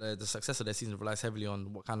season, the success of their season relies heavily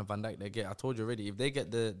on what kind of Van Dijk they get. I told you already, if they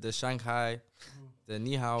get the Shanghai, the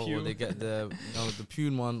Nihao, or Pew. they get the the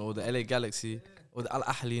Pune one, or the LA Galaxy, or the Al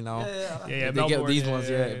Ahly now. yeah, If they get Melbourne, these ones,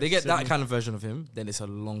 if they get that Sydney. kind of version of him, then it's a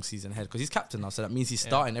long season ahead because he's captain now, so that means he's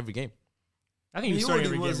starting every game. I think He he's starting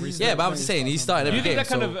already every was. game. He's recently. Yeah, but I'm just saying he's starting Do every you think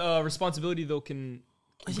game. that kind so of responsibility though can?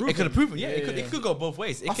 it could have proven, yeah. Yeah, It could go both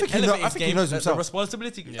ways. It I could think he elevate know- I his think he game, knows the himself.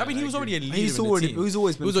 responsibility. Yeah, I mean, he I was agree. already a leader He's in the already- team. he's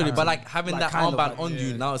always been He was already, but carrying. like having Like, that kind of armband like- on you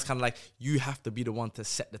Yeah. now, it's kind of like you have to be the one to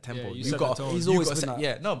set the tempo. you you set got the tone. He's you always gotta been set- that.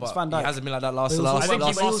 yeah, no, It's but Van he Dijk. hasn't been like that last. But he was last always- I think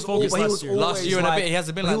last- he lost focus but he last was year. always Last year and a like- bit, he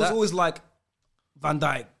hasn't been but like He was that. always like Van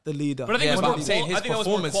Dijk, the leader. But I think Yeah, it was but more I'm saying his I think that was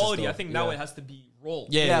more performances quality. though. I think now Yeah. it has to be role.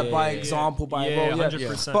 Yeah, by example, by Yeah, role, yeah.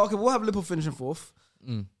 100%. But okay, we'll have Liverpool finishing fourth.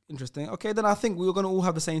 Interesting. Okay, then I think we're going to all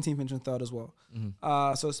have the same team finishing third as well.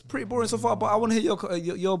 So it's pretty boring so far, but I want to hear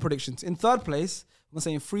your predictions. In third place, I'm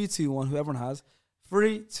saying 3-2-1, who everyone has.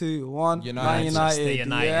 3-2-1, Man United. Stay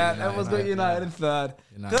United. Yeah, United, everyone's got United in third.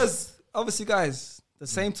 United. Because, obviously, guys, the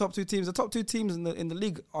same top two teams. The top two teams in the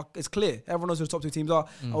league it's clear. Everyone knows who the top two teams are.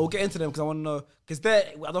 I will get into them because I want to know. Because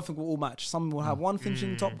I don't think we'll all match. Some will have one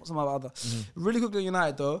finishing top, some have other. Really quickly,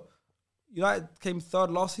 United, though. United came third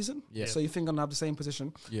last season. Yeah. So you think I'm going to have the same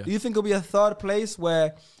position. Yeah. Do you think it'll be a third place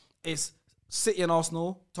where it's City and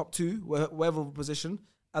Arsenal, top two, wherever position,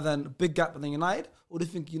 and then a big gap and then United? Or do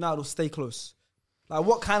you think United will stay close? Like,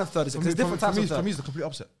 what kind of third is it? Because there's different types of For third. me, it's the complete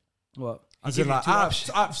opposite. What? As in, like, I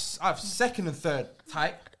have second and third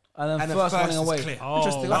tight, And then and first running is away. clear. Oh,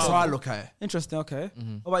 Interesting. That's That's how I look at it. interesting. Okay.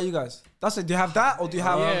 What about you guys? That's it. Do you have that, or do you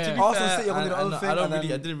have To be Arsenal fair, City? You're gonna do their own thing. and then-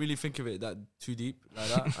 I didn't really think of it that too deep like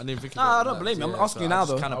that. I didn't think. Nah, of it I like don't that. blame you. I'm Yeah, asking you so now,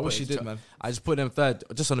 just though. kinda I wish put you it- did, man. I just put them third,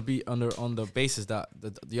 just on the basis that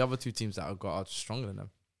the other two teams that I've got are stronger than them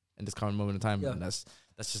in this current moment in time. Yeah. And that's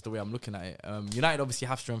just the way I'm looking at it. United obviously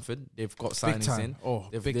have strengthened. They've got signings time. in. Oh,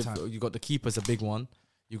 big time. You got the keeper's a big one.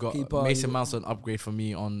 You got Keeper, Mason you- Mount's an upgrade for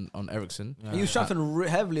me on Ericsson. And you strengthened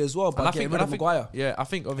heavily as well by And I getting think, rid and of I think, Maguire. yeah, I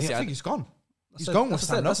think obviously I think he's gone. He's That's gone it. with That's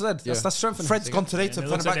Sam. it. That's it. Yeah. That's strengthening. Fred's gone today And to it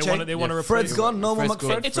looks like Fenerbahce. they want to replace. Fred's gone. No more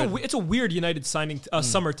Fred's gone. McFred. It's a weird United signing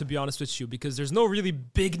summer, to be honest with you, because there's no really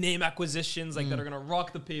big name acquisitions like that are gonna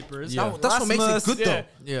rock the papers. Yeah. That's what makes it Rasmus, good, though.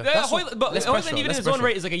 Yeah. That's but less Højlund pressure, even in less his own pressure.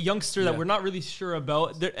 right is like a youngster that Yeah. we're not really sure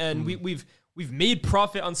about, and we've made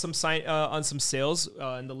profit on some sales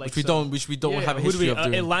in the likes which we don't have a who do history of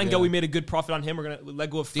doing. Elanga, Yeah. we made a good profit on him. We're gonna let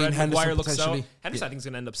go of Fred. Dean Henderson Maguire looks out. potentially. Henderson, I think, is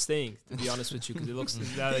gonna end up staying. To be honest with you, because he looks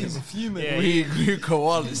He's fuming. Yeah,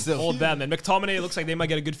 Hold that, man. McTominay, it looks like they might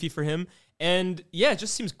get a good fee for him. And yeah, it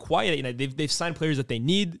just seems quiet. They've signed players that they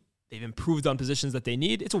need. They've improved on positions that they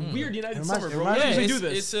need. It's a weird United summer, bro. reminds We me- usually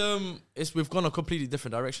do this. It's we've gone a completely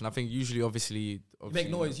different direction. I think usually, obviously Make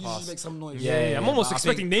in noise. the You past- usually make some noise. Yeah, I'm almost I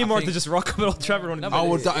expecting think- Neymar I to think- just rock up at Old Trafford. No, I but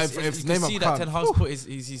would it's- if you can Neymar see that can't. Ten Hag's put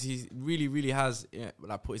he's really has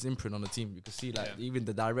put his imprint on the team. You can see even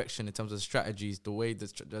the direction in terms of strategies, the way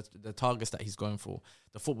the targets that he's going for,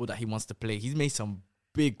 the football that he wants to play. He's made some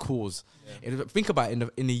big calls. Think about it,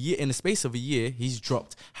 in the space of a year, he's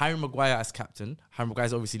dropped Harry Maguire as captain. Harry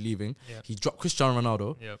Maguire's obviously leaving. He's dropped Cristiano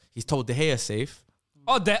Ronaldo. He's told De Gea safe.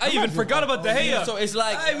 Oh, I even forgot about De Gea. So it's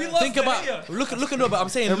like, Hey, we love think De about Gea. look at no, but I'm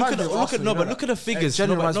saying It reminds me of Arsenal, look at the figures. It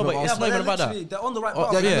genuinely No, but reminds me it's of not even about that. Literally, they're on the right Oh,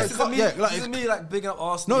 path. yeah, Like, yeah. This isn't me, Yeah, like- this isn't me like bigging up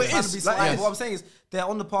Arsenal. No, it trying is. to be Like, slight. yes. What I'm saying is they're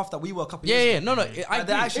on the path that we were a couple Yeah, years yeah, ago. no, I They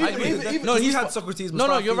agree. actually, I agree. no, he's had got- Socrates. No,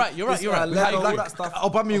 Mustafi, you're right. You're this, right. Leno, all Like, that stuff.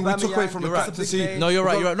 Aubameyang, we took away from the You're right. captaincy. No, you're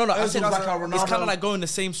right. You're right. No, I'm Everything's saying like it's kind Ronaldo. of like going the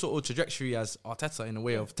same sort of trajectory as Arteta in a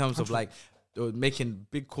way of terms of like making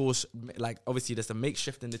big calls. Like obviously, there's a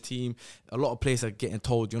makeshift in the team. A lot of players are getting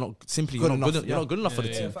told you're not good enough for the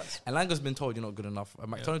team. And Langer's been told you're not good enough.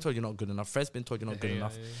 McTominay told you're not good enough. Fred's been told you're not good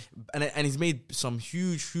enough. And he's made some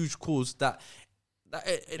huge calls that.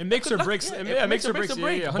 It makes or breaks. It makes or breaks.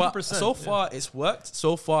 Yeah, But 100%. so far, it's worked.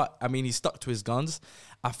 So far, I mean, he's stuck to his guns.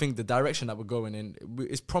 I think the direction that we're going in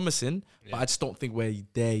is promising, but I just don't think we're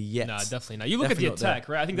there yet. Nah, definitely not. You look at the Definitely not attack,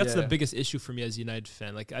 right? I think that's the Yeah. biggest issue for me as a United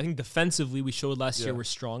fan. Like, I think defensively, we showed last year we're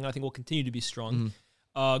strong. I think we'll continue to be strong.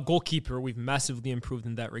 Goalkeeper, we've massively improved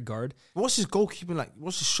in that regard. What's his goalkeeping like?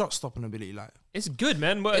 What's his shot stopping ability like? It's good,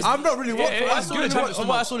 man. But I'm not really watching. it's good. What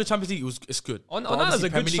I saw in the Champions League, it's good. Onana's a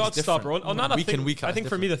good shot stopper. Onana, week in, week out. I think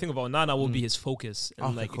for me, the thing about Onana will be his focus, and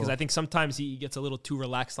Okay, because cool. I think sometimes he gets a little too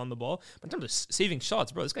relaxed on the ball. But in terms of saving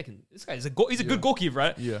shots, bro, this guy is a goal. He's a good goalkeeper,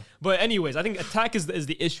 right? Yeah. But anyways, I think attack is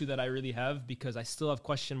the issue that I really have because I still have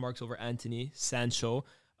question marks over Antony, Sancho.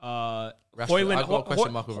 Hoyland, I got a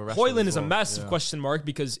question mark over Rashford Hoyland as is a well. massive Yeah. question mark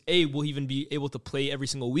because A, will he even be able to play every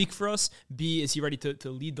single week for us? B, is he ready to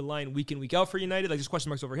lead the line week in, week out for United? Like, there's question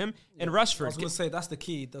marks over him. And I was Rashford. going to say that's the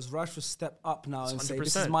key. Does Rashford step up now and say,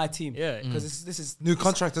 "This 100%. is my team"? Yeah. because this is New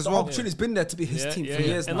contract as the well. opportunity's been there to be his team for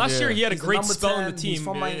years And now. last year he had a He's the great number spell on the 10, team. He's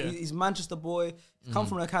from he's Manchester boy. He's come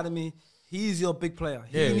from the academy. He's your big player.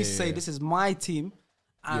 He needs to say, "This is my team,"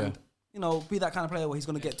 and be that kind of player where he's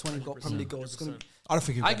going to get 20 Premier League goals. It's gonna, I don't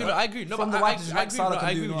think he'll I get agree. that. I agree. No, From but the I right to agree. right side, I can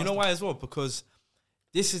I do agree. no You know stuff. why as well? Because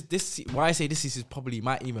this. Why I say this is probably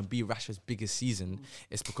might even be Rashford's biggest season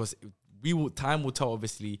is because time will tell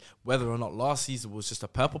obviously whether or not last season was just a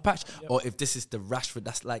purple patch or if this is the Rashford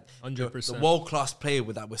that's like the 100%. world class player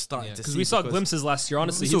that we're starting to see. Because we saw glimpses last year.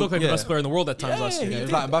 Honestly, he So, looked like the yeah. best player in the world at times last year. he Yeah.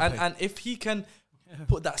 did. Like Mbappe. And if he can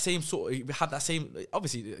put that same sort of had that same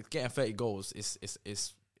obviously getting 30 goals is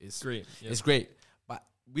Great, yeah. It's great, but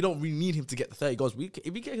we don't really need him to get the 30 goals.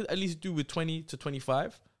 If we can at least do with 20 to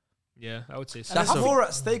 25. Yeah, I would say so. and That's there's more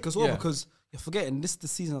at stake as well yeah. because you're forgetting this is the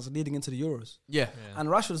season that's leading into the Euros. Yeah. And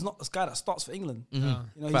Rashford's not this guy that starts for England. You know,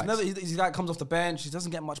 he's Facts. never. He's a guy that comes off the bench. He doesn't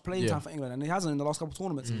get much playing Yeah. time for England, and he hasn't in the last couple of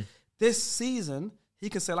tournaments. This season, he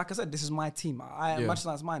can say, like I said, this is my team. Manchester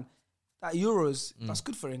United's mine. That Euros, that's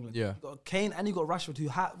good for England. Yeah. You got Kane and you got Rashford,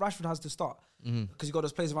 Rashford has to start because you got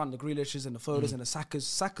those players around the Grealishes and the Fodes and the Sakas.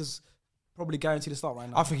 Saka's probably guaranteed to start right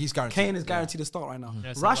now. I think he's guaranteed. Kane is guaranteed to start right now.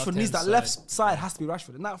 Yeah, it's the Rashford needs that left-hand left side has to be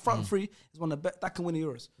Rashford, and that front three is one of the that can win the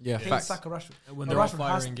Euros. Yeah, Kane, facts. Saka, Rashford. When And they're all Rashford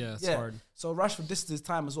has- firing, yeah, it's hard. So Rashford, this is his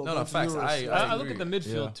time as well. No, going to the facts. Euros. I look at the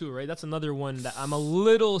midfield too, right? That's another one that I'm a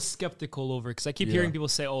little skeptical over because I keep hearing people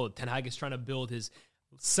say, "Oh, Ten Hag is trying to build his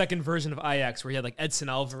second version of Ajax, where he had like Edson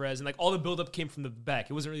Alvarez and like all the build-up came from the back.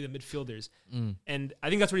 It wasn't really the midfielders." And I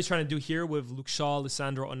think that's what he's trying to do here with Luke Shaw,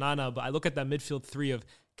 Lissandro, Onana. But I look at that midfield three of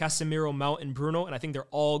Casemiro, Mount, and Bruno, and I think they're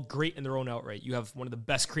all great in their own outright. You have one of the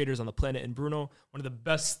best creators on the planet in Bruno, one of the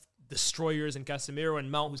best destroyers in Casemiro, and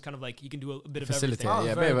Mount, who's kind of like he can do a bit of everything. Facilitator,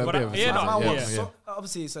 yeah, very bit of good. a- bit of a- Yeah, no, Mount yeah. works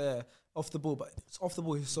obviously it's off the ball, but it's off the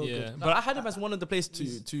ball. He's so Yeah. good. But I had him as one of the players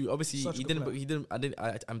to obviously such a he good didn't player.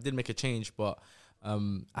 I did make a change, but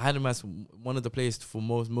I had him as one of the players for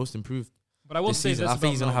most improved. But I will This say season. this I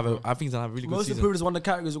think he's gonna about have Mount, I think he's gonna have a really good Most season. improved is one of the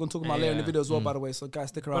categories we're going to talk about later in the Yeah. video as well, by the way. So guys,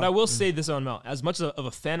 stick around. But I will say this on Mount. As much of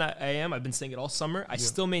a fan I am, I've been saying it all summer. I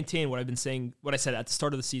still maintain what I've been saying, what I said at the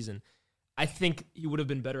start of the season. I think he would have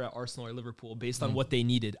been better at Arsenal or Liverpool based on what they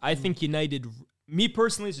needed. I think United, me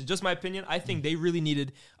personally, this is just my opinion, I think they really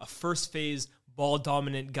needed a first phase, ball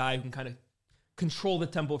dominant guy who can kind of control the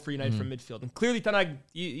tempo for United from midfield. And clearly Ten Hag,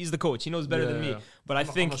 he's the coach. He knows better than me. But I I'm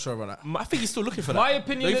think not sure about that. I think he's still looking for that. my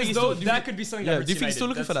opinion Don't you think is he's though still- that could be something Yeah, that do you think he's still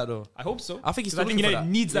United. looking for that though? I hope so. I think he's 'Cause still looking for United that.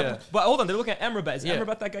 needs that. Yeah. But hold on, they're looking at Amrabat. Is Yeah.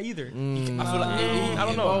 Amrabat that guy either? I feel like I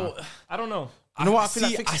don't know. well, I don't know. You know what? I feel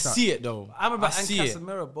like I fixes that. see it though. Amrabat I and see it.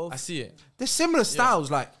 Casemiro both. I see it. There's similar styles.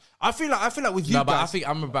 Like I feel like with you No, guys. but I think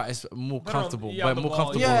Amrabat is more comfortable. yeah, Way on the more ball,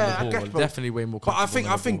 comfortable yeah, on I the guess, ball. bro. Definitely way more But comfortable.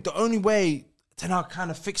 I think the only way Ten Hag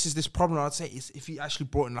kind of fixes this problem, I'd say, is if he actually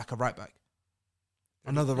brought in like a right back,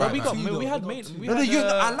 another right we back. got. We had made. No,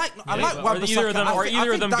 I like Wan-Bissaka. either of them- I are think-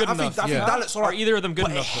 either I of them think good that- I enough? think Yeah. Dalot's all Are right. either of them good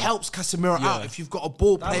But enough, it though? helps Casemiro Yeah. out if you've got a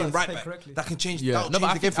ball playing Dalot's right played back correctly. that can change. Yeah, that'll no, but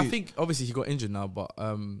change the game for I you. think obviously he got injured now, but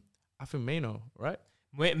I think Mano, right?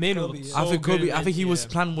 Manu Kobe, looked yeah. so I think Kobe. good I think he was yeah.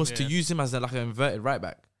 plan was to Yeah. use him as like an inverted right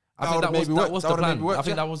back. I That think would've maybe that worked. was That the would've plan. maybe worked, I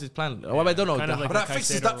think yeah. that was his plan. Well, I don't know. Kind of like But a that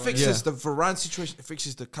fixes Caicedo, the Varane situation. It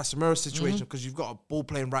fixes the Casemiro situation because you've got a ball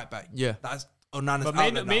playing right back. Yeah. That's Onana's But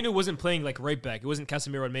outlet now. Manu wasn't playing like right back. It wasn't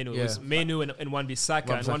Casemiro and Manu. It Yeah. was Manu and Wan-Bissaka. And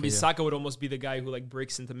Wan-Bissaka, Wan-Bissaka would almost be the guy who like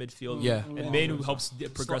breaks into midfield. Yeah. And Manu helps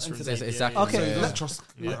progress from into there. that. Exactly. Okay, Yeah, yeah. let's- Trust.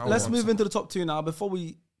 Let's move into the top two now. Before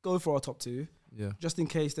we go for our top two, Yeah. just in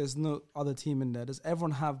case there's no other team in there, does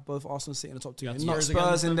everyone have both Arsenal City in the top two? You got And not Spurs again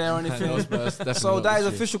Spurs this in there or anything. No, Spurs, definitely So not that is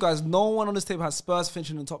this year. official, guys. No one on this table has Spurs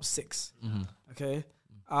finishing in the top 6. Okay.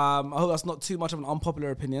 I hope that's not too much of an unpopular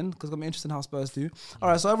opinion because it's going to be interesting how Spurs do. All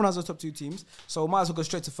right, so everyone has those top two teams. So might as well go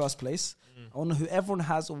straight to first place. I want to know who everyone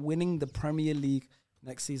has winning the Premier League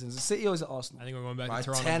next season. Is it City or is it Arsenal? I think we're going back By to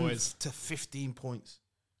Toronto 10 boys. to 15 points.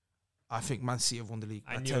 I think Man City have won the league.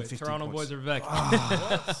 I By knew 10, it. 15 Toronto points. boys are back.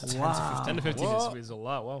 Wow. 10 to 15 is a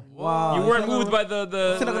lot. Wow. Wow. You weren't moved by the think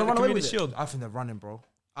they're gonna run away Community with it? Shield. I think they're running, bro.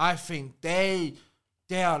 I think they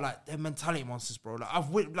are like they're mentality monsters, bro.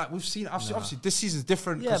 Like we've seen obviously this season's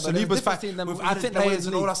different. Yeah, because but there's Saliba's difference back. between them. We've I added think they're winning players the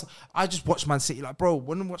and all league. that stuff. I just watched Man City, like, bro.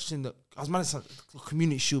 When I'm watching I was Man City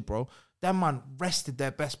Community Shield, bro. That man rested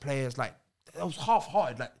their best players. Like it was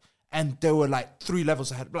half-hearted, like, and they were like 3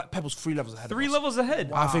 levels ahead. Like Pep was 3 levels ahead. 3 of us. levels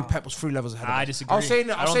ahead. I think Pep was 3 levels ahead. of I us. disagree. I was saying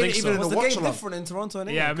it. I I was don't saying it think even so. in Was the the watch game along. different in Toronto and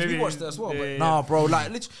Yeah, England? 'Cause maybe. we watched it as well. But Yeah. Nah, bro.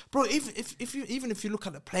 Like, bro. If you look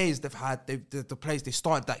at the players they've had, the players they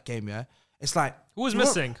started that game. Yeah, it's like Who was you know-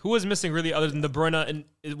 missing? Who was missing really other than De Bruyne?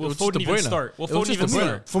 And will was just Foden De even Bruyne. start? Will It was Foden just even De Bruyne.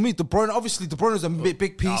 start? For me, De Bruyne, obviously, De Bruyne is a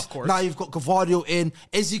big piece. of course. Now you've got Gavardio in.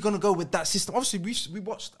 Is he going to go with that system? Obviously, we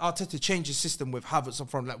watched Arteta change his system with Havertz up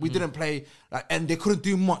front. Like, we didn't play, like, and they couldn't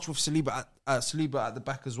do much with Saliba at the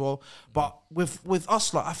back as well. But with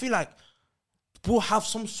us, like, I feel like we'll have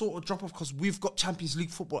some sort of drop off because we've got Champions League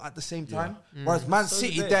football at the same time. Whereas Man So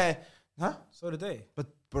City, did they. they're, huh? So did they. But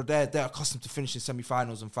they're accustomed to finishing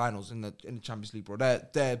semi-finals and finals in the Champions League, bro.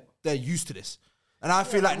 They're used to this, and I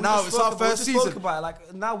feel like We now just it's spoke our about- we first just spoke season. about it.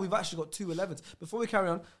 Like now we've actually got 2 11s. Before we carry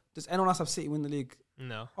on, does anyone else have City win the league?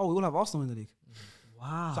 No. Oh, we all have Arsenal win the league.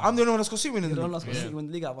 Wow. So I'm the only one that's got City winning You the don't league. have City win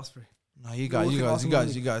the league out of us 3. No, you all guys. think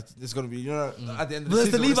Arsenal There's gonna be, at the end of But the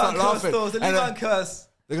it's the season, leave we're out gonna start curse laughing. though. It's the And leave then out curse.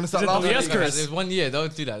 they're gonna start Is it the laughing. Yes at you guys. curse? There's 1 year.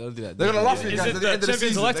 Don't do that. Don't do that. They're gonna laugh at you Is guys it at the the end of the Champions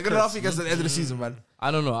season. Elect They're gonna laugh curse? at you guys at the end of the season, man.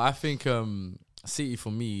 I don't know. I think City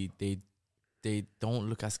for me, they don't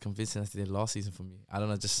look as convincing as they did last season for me. I don't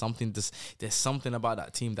know, just something. There's something about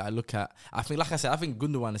that team that I look at. I think, like I said, I think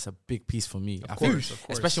Gundogan is a big piece for me. I think,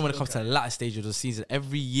 especially when it comes to the latter stage of the season.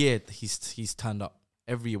 Every year he's turned up.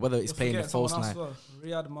 Every year, whether it's playing the false line.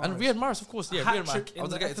 Riyad Mahrez. And Riyad Mahrez, of course, yeah. Riyad Hat Mahrez. trick I in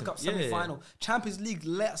was the getting FA to- Cup yeah, yeah, yeah. semi-final, Champions League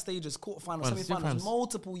late stages, quarterfinals, Well, semi-finals, semifinals.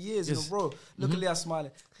 multiple years Yes. in a row. Look at Leah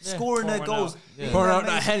smiling, Yeah. scoring their Pouring goals. out. Yeah. Being Pouring out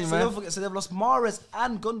amazing. that Henny, So man. don't forget, so they've lost Mahrez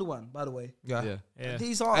and Gundogan, by the way. Yeah. Yeah.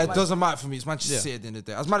 These are It like, doesn't matter for me. It's Manchester Yeah. City at the end of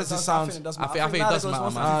the day. As mad as it I sounds, think it does I matter. think it now does goes matter,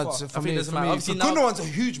 one man. step too for far. I think me, it doesn't for matter. me, Obviously the now- Gundogan's a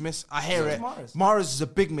huge miss. I hear So is it. Mahrez. Mahrez is a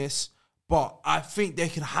big miss, but I think they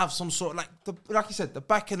can have some sort of like you said, the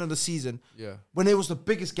back end of the season. Yeah. When it was the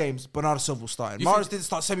biggest games, Bernardo Silva was starting. You Mahrez think- didn't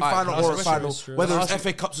start Alright, semi-final can I ask or a a question? final. It's true. Whether Can I it was ask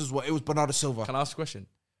FA Cups as well, it was Bernardo Silva. Can I ask a question?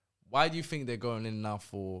 Why do you think they're going in now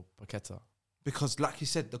for Paqueta? Because, like you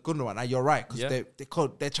said, the Gundogan. Now you're right because Yeah.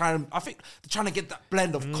 they're trying. I think they're trying to get that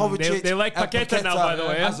blend of Kovacic. they like and Paqueta now, by the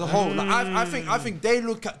way, as a whole. Like, I think they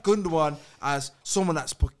look at Gundogan as someone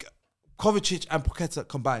that's Kovacic and Paqueta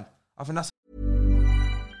combined. I think that's.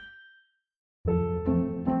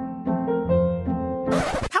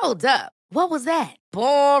 Hold up. What was that?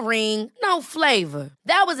 Boring. No flavor.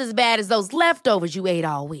 That was as bad as those leftovers you ate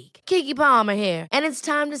all week. Keke Palmer here, and it's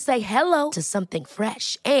time to say hello to something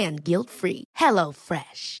fresh and guilt-free. Hello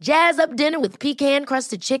Fresh. Jazz up dinner with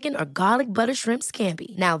pecan-crusted chicken or garlic butter shrimp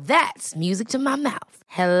scampi. Now that's music to my mouth.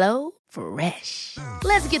 Hello Fresh.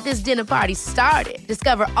 Let's get this dinner party started.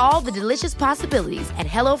 Discover all the delicious possibilities at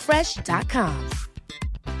hellofresh.com.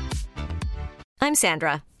 I'm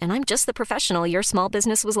Sandra, and I'm just the professional your small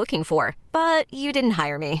business was looking for. But you didn't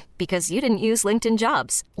hire me because you didn't use LinkedIn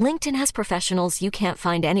Jobs. LinkedIn has professionals you can't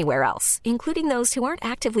find anywhere else, including those who aren't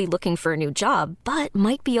actively looking for a new job, but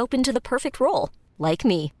might be open to the perfect role, like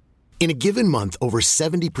me. In a given month, over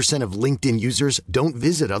 70% of LinkedIn users don't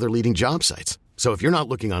visit other leading job sites. So if you're not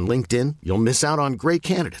looking on LinkedIn, you'll miss out on great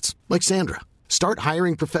candidates like Sandra. Start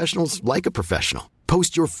hiring professionals like a professional.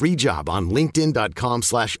 Post your free job on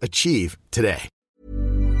linkedin.com/achieve today.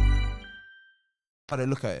 How they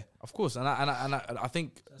look at it. Of course, and I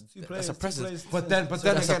think that's a precedent. But then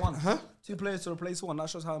again, huh? 2 players to replace one. That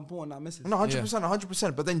shows how important that misses. No,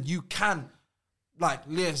 100%. But then you can, like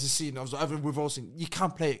Leah's seen, we've all seen, you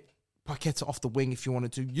can play Paqueta off the wing if you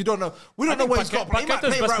wanted to. You don't know. We don't know where he's got. But he might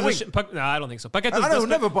play right wing. No, I don't think so. Paqueta's I don't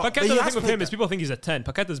know, but Paqueta, he the has thing with played him is that. people think he's a 10.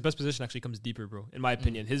 Paqueta's best position actually comes deeper, bro, in my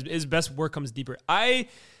opinion. His best work comes deeper. I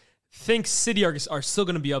think City are still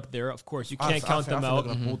going to be up there. Of course, you can't count them out.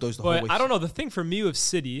 But I don't know. The thing for me with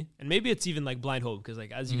City, and maybe it's even like blind hope, because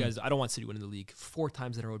like as you guys, I don't want City winning the league 4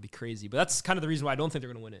 times in a row would be crazy. But that's kind of the reason why I don't think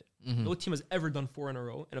they're going to win it. No team has ever done 4 in a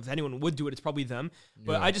row, and if anyone would do it, it's probably them.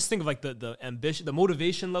 But I just think of like the ambition, the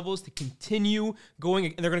motivation levels to continue going,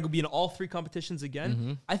 and they're going to be in all 3 competitions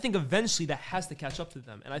again. I think eventually that has to catch up to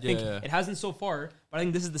them, and I think it hasn't so far. But I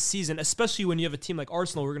think this is the season, especially when you have a team like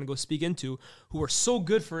Arsenal, we're going to go speak into, who are so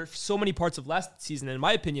good for so many parts of last season, and in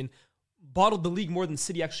my opinion, bottled the league more than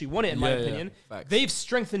City actually won it, in my opinion. They've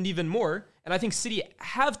strengthened even more, and I think City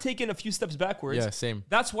have taken a few steps backwards. Yeah, same.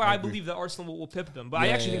 That's why I believe that Arsenal will pip them. But I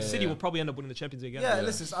actually think City will probably end up winning the Champions League again.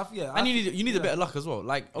 Listen, And you need a bit of luck as well.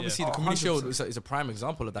 Like, obviously, the Community Shield is a prime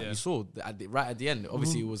example of that. You saw right at the end.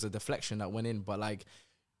 Obviously, it was a deflection that went in, but like,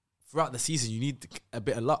 throughout the season, you need a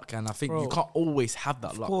bit of luck, and I think you can't always have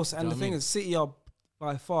that luck. Of course, and the thing is, City are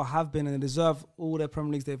by far have been and they deserve all their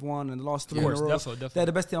Premier Leagues they've won in the last 3 in a row. Definitely. They're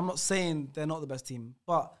the best team. I'm not saying they're not the best team,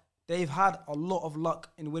 but they've had a lot of luck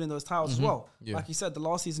in winning those titles as well. Like you said, the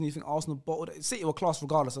last season, you think Arsenal bottled it. City were class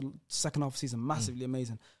regardless. The second half of the season, massively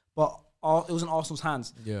amazing. But it was in Arsenal's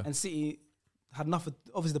hands. And City had enough,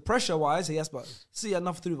 obviously the pressure-wise, yes, but City had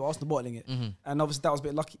enough to do with Arsenal bottling it. And obviously that was a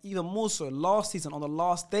bit lucky. Even more so, last season, on the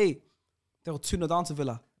last day, they were 2-0 down to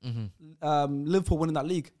Villa. Liverpool winning that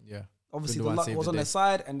league. Obviously, the luck was on their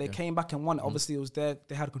side, and they came back and won it. Obviously, it was there.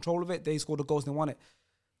 They had control of it. They scored the goals and they won it.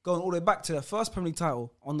 Going all the way back to their first Premier League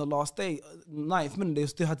title on the last day, 9th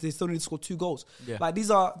minute, they still need to score 2 goals. Like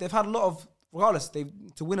they've had a lot of, regardless,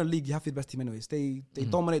 to win a league, you have to be the best team anyways. They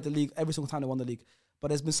dominate the league every single time they won the league. But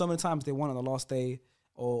there's been so many times they won on the last day,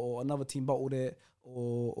 or another team bottled it,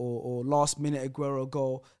 or last minute Aguero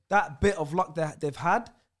goal. That bit of luck that they've had,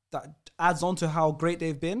 that adds on to how great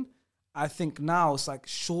they've been. I think now it's like,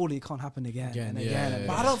 surely it can't happen again and again.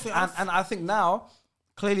 But I don't think, and I think now,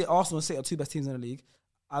 clearly Arsenal and City are 2 best teams in the league.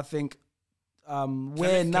 I think Can I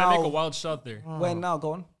make a wild shot there? Where now?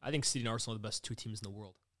 Go on. I think City and Arsenal are the best 2 teams in the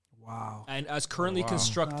world. Wow. And as currently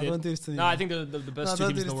constructed, don't do this to me. no, I think they're the best 2 don't teams do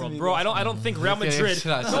in the this to world, me, bro. bro. I don't think Real Madrid.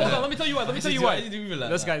 No, hold on. Let me tell you why.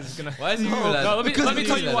 This guy's gonna. Why is he doing that? No, let me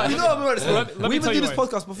tell you why. You know what I'm Let me We've tell been doing you this why.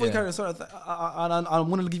 podcast before you carry on. Sorry, I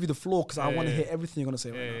want to give you the floor because I want to hear everything you're going to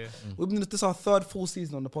say right now. We've been this is our 3rd full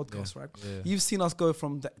season on the podcast, right? You've seen us go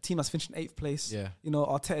from the team that's finished in 8th place. You know,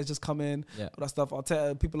 Arteta's just come in, all that stuff.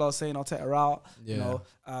 Arteta, people are saying Arteta out. You know,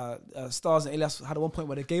 Stars and Elias had at one point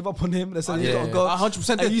where they gave up on him. They said he's got to go.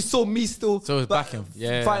 100%. And you saw me still. So it's backing.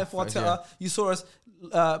 Fighting for Arteta. You saw us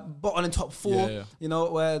bottom in top 4, you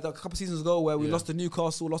know, where a couple seasons ago where we lost to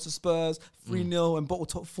Newcastle, lost to Spurs, 3-0 and bottled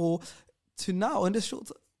top 4 to now in this short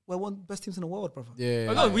we're one of the best teams in the world, brother.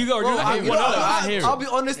 No, we are. I'll be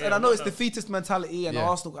honest, and I know it's defeatist mentality, and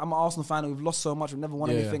Arsenal. I'm an Arsenal fan, and we've lost so much, we've never won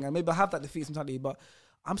anything, and maybe I have that defeatist mentality, but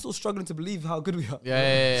I'm still struggling to believe how good we are.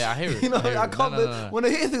 I hear it. You know, I can't. When I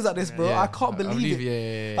hear things like this, bro, I can't believe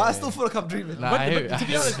it. I still feel like I'm dreaming. Nah, I hear it. To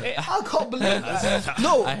be honest, I can't believe that.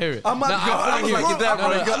 No, I hear it. I'm Nah, act like you're there, bro.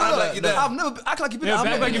 I've never act like you've been. I'm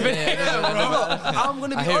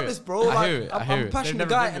gonna be honest, bro. I'm a passionate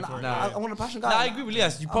guy, and I want a passionate guy. I agree with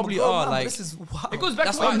Elias. You probably are like. This is wow. It goes back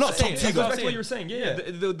That's to why what I'm I'm not saying. top 2 It goes back guys. to what you were saying.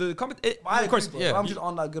 Of course, yeah. I'm just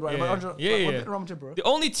on that good right. Bro. The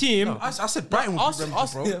only team. I said Brighton would be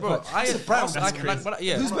Brentford, bro. I said Brighton.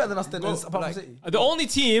 Who's better than us then? Apart from City. The only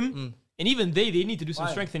team, and even they need to do some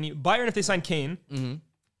strengthening. Bayern, if they sign Kane,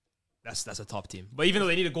 that's a top team. But even though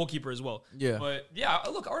they need a goalkeeper as well. But yeah,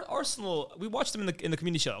 look, Arsenal. We watched them in the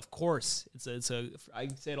Community Shield. Of course, it's a. I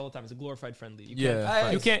say it all the time. It's a glorified friendly. You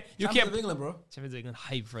can't. Champions of England, bro. Champions England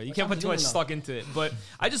hype, right? You can't put too much stock into it. But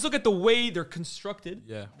I just look at the way they're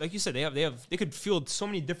constructed. Like you said, they could field so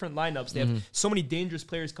many different lineups. They have so many dangerous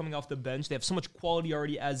players coming off the bench. They have so much quality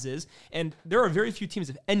already as is, and there are very few teams,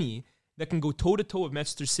 if any, that can go toe to toe with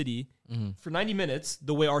Manchester City for 90 minutes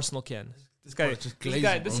the way Arsenal can. This guy,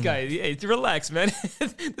 hey, relax, man.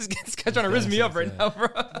 this guy's trying to rizz me up right now, bro.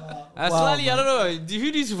 Slightly, I don't know.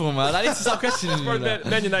 Who do you support, man? I need to stop questioning you.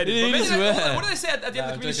 Man United. What did I say at the end of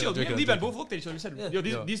the Community Shield? Me and Liban both looked at each other and said,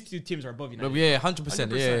 these 2 teams are above United. Yeah,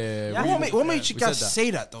 100%. Yeah. What made you guys say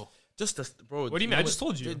that though? bro. What do you mean? I just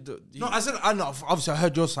told you. No, I said I know. Obviously, I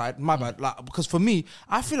heard your side. My bad. Like, because for me,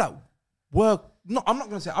 I feel like I'm not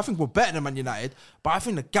gonna say I think we're better than Man United, but I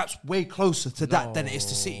think the gap's way closer to that than it is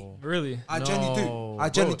to City. Really? I genuinely do. I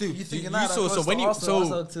genuinely do. You think You United saw- are so close when to you- Arsenal, so-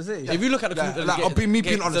 Arsenal to City? If you look at the, I'll be me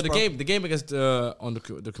being honest, the bro. game against on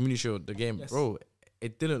the Community Shield, the game, bro,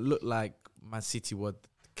 it didn't look like Man City were the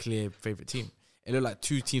clear favorite team. It looked like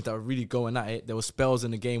two teams that were really going at it. There were spells in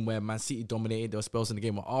the game where Man City dominated. There were spells in the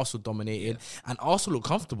game where Arsenal dominated, and Arsenal looked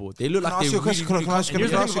comfortable. They looked Can I like ask they you a really, question? Can I really ask you a Here's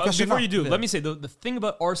the Can I ask you a thing, question before now? you do, let me say the thing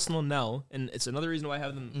about Arsenal now, and it's another reason why I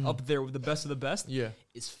have them up there with the best of the best. Yeah.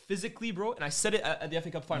 Is physically, bro. And I said it at the FA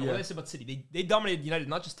Cup final. Yeah. What did I say about City? They dominated United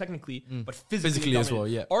not just technically, but physically. Physically as dominated. well,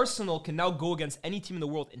 yeah. Arsenal can now go against any team in the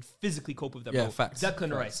world and physically cope with them. Yeah, bro. facts.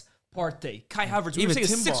 Declan Rice, Partey, Kai Havertz. Even Timber,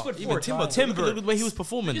 Timber, 6'4". even Timber. Look at the way he was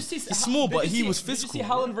performing. Did you see He's small, but he was Did you physical. see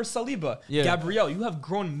Haaland versus Saliba? Yeah. Gabriel, you have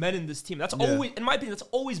grown men in this team. That's always, in my opinion, that's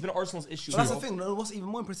always been Arsenal's issue. But that's bro. the thing. No, what's even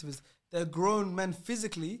more impressive is they're grown men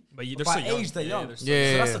physically, But they're but by so young. age they're Yeah, young. they're so So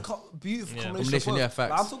young. that's Yeah. a beautiful Yeah. combination. Combination, of yeah, both. facts.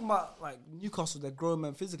 Like, I'm talking about like Newcastle, they're grown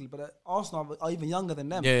men physically, but Arsenal are even younger than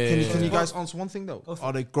them. Yeah, Can you yeah. guys answer one thing though? Go for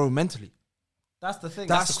Are they grown mentally? That's the thing.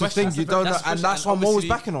 That's the thing. You don't know, and that's what I'm always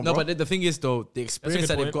backing on, No, bro. but the thing is, though, the experience good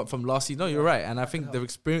that they've point. got from last season. No, you're right, and I think the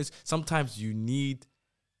experience. Sometimes you need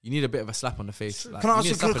a bit of a slap on the face. Like, Can I you ask need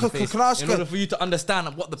you- a slap on the can- face can I ask in you- order for you to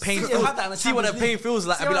understand what the pain City feels. have that in the See what that Champions pain League. feels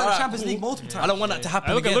like. City I'd be have like, that in the alright, Champions cool. League multiple times. I don't want that to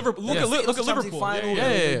happen Look at again. Liverpool. Look Yeah. at Liverpool. Champions League final, Yeah,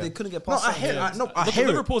 yeah, yeah. They couldn't get No, past. I hear. I Look, hear it.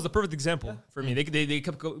 Liverpool is the perfect example for me. They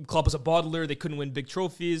kept Klopp as a bottler. They couldn't win big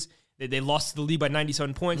trophies. They lost the league by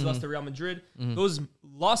 97 points. Lost to Real Madrid. Those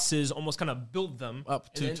losses almost kind of built them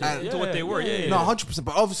Up to- to what they were. Yeah. No, 100%.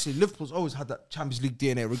 But obviously, Liverpool's always had that Champions League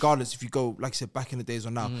DNA, regardless if you go, like I said, back in the days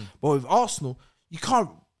or now. But with Arsenal, you can't.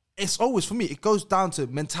 It's always, for me, it goes down to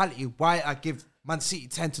mentality. Why I give Man City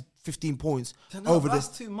 10 to 15 points No, over that's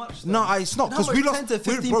this. too much, No, though. it's not, You know because how we much lost. 10 to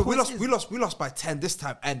 15 we points lost. is? We lost by 10 this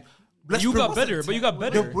time, and You got better, but you got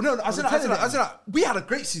better. No, I said that. We had a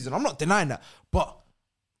great season. I'm not denying that, but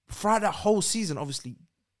throughout that whole season, obviously,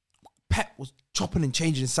 Pep was chopping and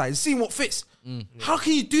changing inside, seeing what fits. How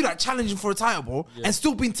can you do that, challenging for a title, bro, and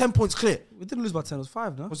still being 10 points clear? We didn't lose by 10. It was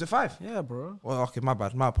 5, no? Was it 5? Yeah, bro. Well, okay, my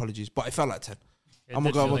bad. My apologies, but it felt like 10. It I'm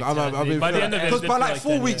did gonna feel go. like 10. By the end of it, it because did by feel like like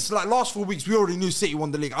 4 10, weeks, like last 4 weeks, we already knew City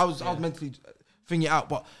won the league. I was mentally figuring it out.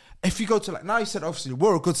 But if you go to like now, you said obviously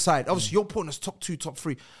we're a good side. Obviously, you're putting us top 2, top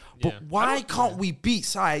 3. But Yeah. why can't we beat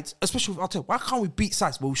sides? Especially with Arteta, why can't we beat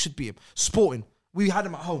sides where we should beat them? Sporting, we had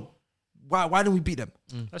them at home. Why didn't we beat them?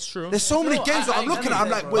 That's true. There's so many games that I'm looking at. I'm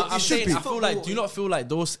like, wait, But I'm it should saying, be. I feel like, do you not feel like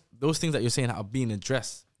those things that you're saying are being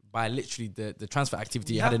addressed by literally the transfer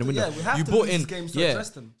activity you had in the window? we have You to brought lose in, these games to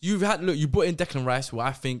address them. you brought in Declan Rice, who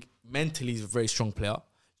I think mentally is a very strong player.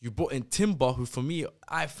 You brought in Timber, who for me,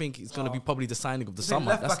 I think is going to be probably the signing of the summer.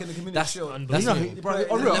 left back in the Community Shield. That's You know, it. bro,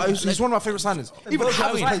 unreal. He's one of my favorite signings. Even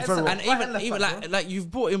Havertz played very well. And even like you've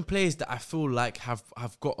brought in players that I feel like have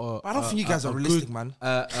got a. I don't think you guys are realistic, man.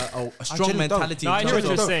 A strong genuinely don't. mentality. No, I in hear what terms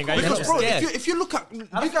you're of- saying. I Because, get bro, scared. if you look at you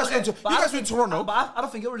I don't guys think- went but I to Toronto. But I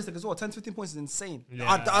don't think you're realistic as well. 10 to 15 points is insane.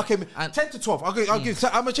 Okay, 10 to 12. I'll give. I'm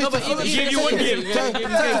gonna change. No, but even Give you one game. 10 to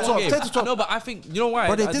 12. 10 to 12. No, but I think you know why.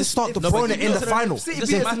 But they didn't start De No, but Bruyne you in know- the final. City It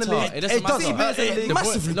beat doesn't us in the matter. league. It doesn't does. matter. It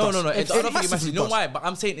massively No, does. no. It I don't think it massively matters. You know does. why? But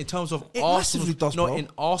I'm saying in terms of It Arsenal. massively does, No, bro. in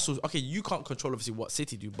Arsenal. Okay, you can't control obviously what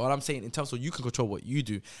City do, but I'm saying in terms of you can control what you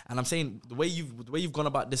do. And I'm saying the way you've gone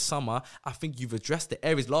about this summer, I think you've addressed the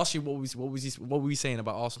areas. Last year, what were we saying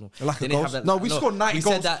about Arsenal? Lack They of didn't goals. have that- No, we scored 90 we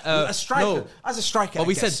goals. Said that, A striker. no. As a striker, But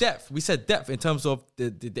we I said guess. depth. We said depth in terms of we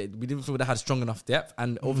didn't feel they had strong enough depth,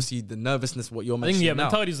 and obviously the nervousness. What you're I think mentioning now.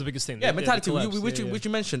 mentality is the biggest thing. Yeah, They mentality, collapsed. which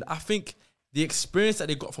you mentioned. I think the experience that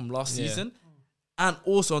they got from last Yeah. season, and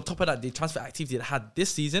also on top of that, the transfer activity they had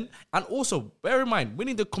this season, and also bear in mind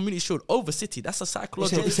winning the Community Shield over City. That's a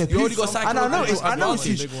psychological. It's a You already huge- got and I know psychological. I know it's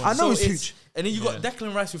advantage. huge. I know it's huge. And then you got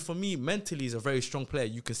Declan Rice, who for me mentally is a very strong player.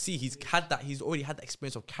 You can see he's already had the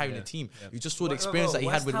experience of carrying a team. You just saw the experience that he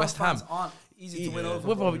had with West Ham. fans aren't easy to win Yeah.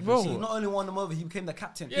 over. Bro, bro. He not only won them over, he became the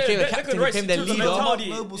captain. Yeah, became the Declan captain, Rice became the in terms of leader. mentality.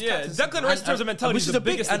 Noble's Yeah, captaincy. Declan Rice in terms of mentality Which is is the a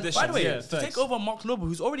big, biggest and addition. by the way, Yeah, to facts. take over Mark Noble,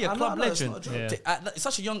 who's already a I know, club no, it's legend, not a joke. at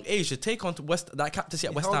such a young age, to take on to that captaincy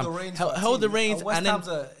at He West held Ham, the reins. held the reins, West and then Ham's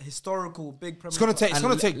a historical big Premier It's gonna take. It's and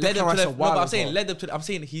gonna take led Declan them Rice to a the, no, while. but I'm as saying well. led them to. I'm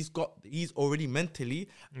saying he's already mentally.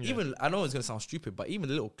 Even I know it's gonna sound stupid, but even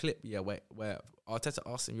the little clip, where Arteta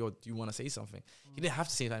asked him, "Yo, do you want to say something?" He didn't have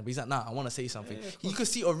to say something, but he's like, "Nah, I want to say something." You could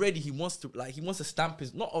see already he wants to stamp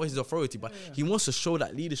his not always his authority, but he wants to show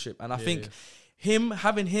that leadership. And I think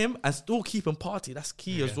having him and still keeping Partey, that's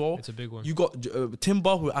key as well. it's a big one. You got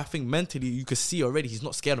Timber, who I think mentally you could see already he's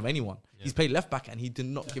not scared of anyone. He's played left back and he did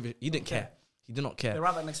not give it. He didn't care. He did not care. They're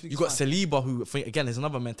right back next week. You got Saliba, who again is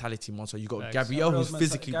another mentality monster. You got Gabriel, who's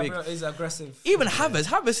physically big. Gabriel is aggressive. Even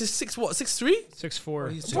Havertz is 6'3".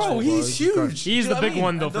 6'4". Bro, he's huge. He's the big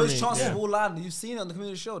one though for me. Those chances will land. You've seen it on the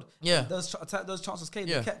Community Shield. Yeah. Those chances came.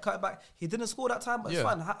 Yeah. They kept cutting back. He didn't score that time, but it's Yeah.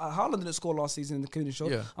 fine. Haaland didn't score last season in the Community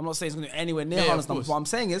Shield. Yeah. I'm not saying he's going to do anywhere near Yeah, Haaland's of numbers. course. What I'm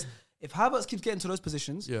saying is, if Havertz keeps getting to those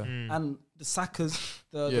positions, Yeah. and the Sakas,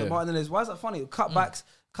 the Yeah. Martinellis, why is that funny? Cutbacks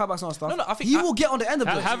and stuff. No, I think he will get on the end of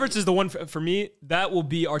it. Havertz is the one for me. That will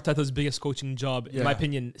be Arteta's biggest coaching job, in my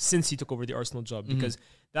opinion, since he took over the Arsenal job, because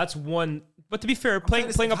that's one. But to be fair, playing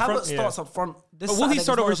up front. Havertz starts up front. But will he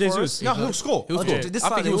start over Jesus? No, he'll score. He'll score. This I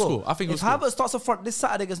think Saturday he'll will. score. I think he'll if score. Havertz starts up front this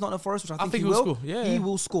Saturday against Nottingham Forest, which I think he he'll will, score. Yeah, he yeah.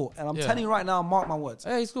 will score. And I'm Yeah. telling you right now, mark my words.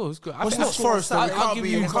 Yeah, he's good. But it's not Forest, though. Saturday.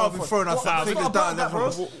 You can't be throwing our fingers down there,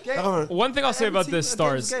 bro. One thing I'll say Every about team this, against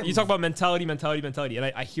Stars, games. you talk about mentality, and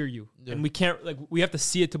I hear you. And we can't, we have to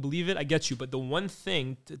see it to believe it. I get you. But the one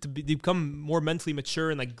thing to become more mentally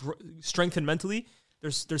mature and strengthen mentally,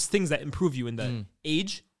 there's things that improve you in that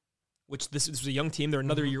age. Which this is a young team. They're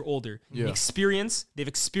another year older. Yeah. Experience. They've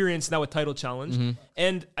experienced now a title challenge.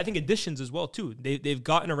 And I think additions as well, too. They've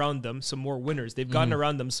gotten around them some more winners. They've gotten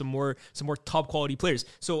around them some more top quality players.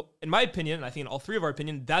 So in my opinion, and I think in all three of our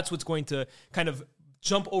opinion, that's what's going to kind of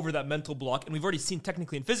jump over that mental block. And we've already seen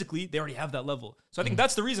technically and physically, they already have that level. So I think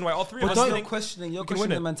that's the reason why all three of us You're think questioning we can win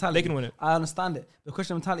the it. mentality. They can win it. I understand it. But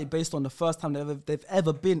questioning mentality based on the first time they've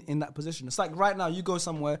ever been in that position. It's like right now you go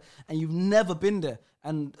somewhere and you've never been there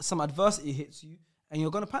and some adversity hits you and you're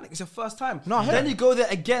going to panic. It's your first time. Then you go there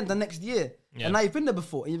again the next year. Yeah. And now you've been there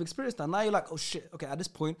before and you've experienced that. Now you're like, oh shit, okay, at this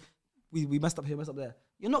point, we messed up here, messed up there.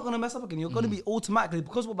 You're not going to mess up again. You're going to be automatically,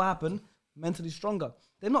 because what will happen, mentally stronger.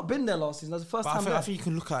 They've not been there last season. That's the first time. I think you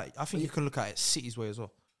can look at it. I think you can look at it City's way as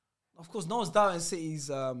well. Of course, no one's doubting City's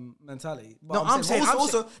mentality. But No, I'm saying-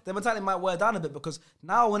 also their mentality might wear down a bit because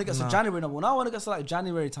now when it gets to January number, now when it gets to like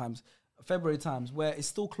January times, February times, where it's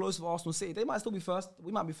still close with Arsenal City, they might still be first.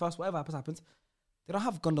 We might be first. Whatever happens. They don't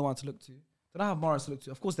have Gundogan to look to. They don't have Morris to look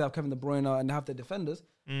to. Of course, they have Kevin De Bruyne and they have their defenders.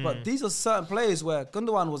 But these are certain players where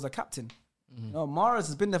Gundogan was the captain. You know, Morris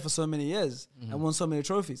has been there for so many years and won so many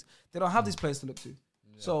trophies. They don't have these players to look to.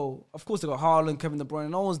 So, of course, they got Haaland, Kevin De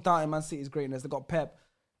Bruyne. No one's doubting Man City's greatness. They got Pep.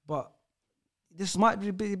 But this might be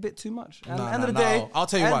a bit too much. And end of the day, I'll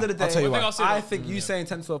tell you why. end of the day, I'll tell you why. I think you saying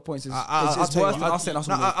 10 to 12 points is I'll worse tell you. than us saying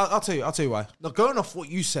Arsenal. I'll tell you why. Now, going off what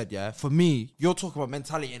you said, yeah, for me, you're talking about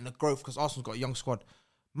mentality and the growth because Arsenal's got a young squad.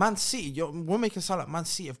 Man City, we're making it sound like Man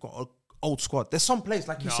City have got an old squad. There's some players,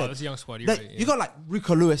 like you No, said. that's a young squad. You're that- right, yeah. You got like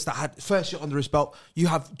Rico Lewis that had first year under his belt. You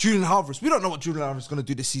have Julian Alvarez. We don't know what Julian Alvarez is going to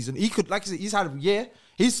do this season. He could, like I said, he's had a year.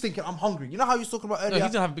 He's thinking, I'm hungry. You know how you was talking about No, earlier? he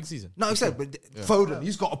didn't have a big season. No, exactly. But Foden,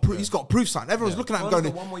 he's got to prove something. Everyone's looking at him Foden's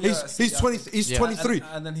going, got one more year at he's City, 20, I think. he's Yeah. 23.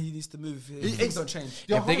 And then he needs to move. He- Things don't change.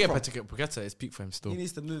 You're If they get home Paqueta, it's peak for him still. He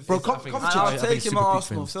needs to move. Bro, And come I think- to I I'll think take it's him super at peak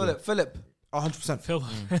for him Arsenal. still. Philip. 100%. Phil.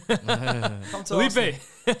 Come to Felipe.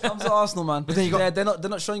 Arsenal. Come to Arsenal, man. But then you got- they're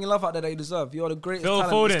not showing you love out there that you deserve. You're the greatest Phil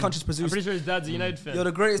talent Foden. this country's I'm produced. pretty sure his dad's a United fan. You're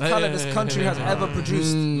the greatest talent this country has ever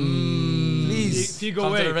produced. Please. Figo Come to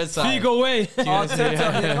away. the red side. Figo away. Arteta,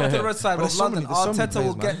 yeah, come to the red side But of there's so London. many- there's so many Arteta players,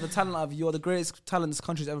 will get man. the talent out of you. You're the greatest talent this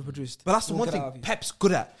country's ever produced. But that's the We'll one get it out thing of you. Pep's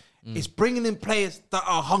good at. Is bringing in players that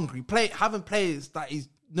are hungry. Having players that he's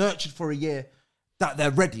nurtured for a year, that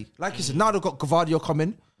they're ready. Like you said, now they've got Gvardiol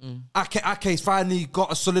coming. Ake's finally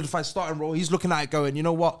got a solidified starting role. He's looking at it going, you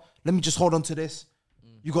know what? Let me just hold on to this.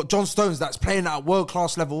 You got John Stones that's playing at a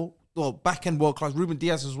world-class level, or back-end world-class. Ruben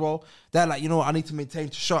Diaz as well. They're like, you know what? I need to maintain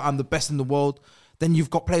to show I'm the best in the world. Then you've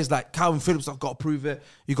got players like Calvin Phillips that've got to prove it.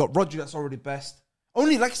 You've got Rodri that's already best.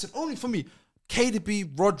 Only, like I said, only for me,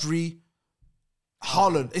 KDB, Rodri,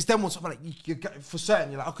 Haaland, it's them ones. Like you get for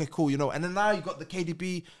certain, you're like, okay, cool, you know. And then now you got the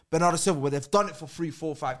KDB, Bernardo Silva, where they've done it for 3,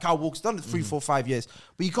 4, 5. Kyle Walker's done it 3, 4, 5 years.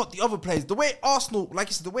 But you got the other players. The way Arsenal, like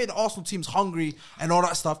you said, the way the Arsenal team's hungry and all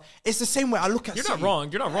that stuff. It's the same way I look at. You're City. not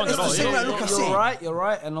wrong. You're not wrong It's at the all. same way I look at City. You're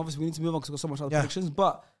right. And obviously we need to move on because we've got so much other Yeah. predictions.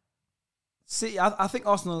 But City, I think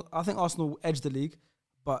Arsenal edge the league.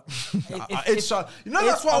 But It's that's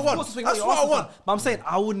what I want. That's what I want. But I'm saying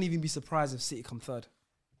I wouldn't even be surprised if City come third.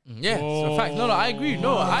 Yeah, it's a fact. No, I agree.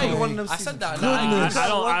 No, I said that. No,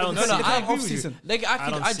 I don't No, see it. I agree with you. Off-season. Like I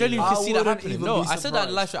don't I see genuinely it. can see I that wouldn't happening. even No, be I said that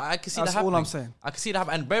surprised. last year. I can see That's that happening. all I'm saying. I can see that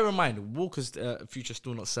happen. And bear in mind, Walker's future's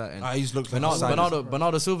still not certain. He's looked like a side.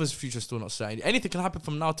 Bernardo Silva's future's still not certain. Anything can happen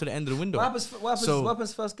from now to the end of the window. What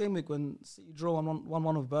happens first game week when City draw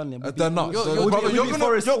 1-1 with Burnley? and we They're beat- not. we You're beat- we beat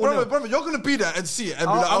Forest 4-0. brother, you're gonna be there and see it. And be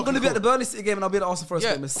like, I'm okay, going to be at the cool. Burnley City game and I'll be at the Arsenal Forest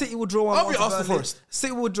Yeah. game. City will draw 1-1 I'll be to Arsenal Burnley. Forest.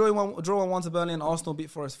 City will draw 1-1 to Burnley and Arsenal beat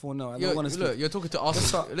Forest 4-0. I don't want to Look, speak. you're talking to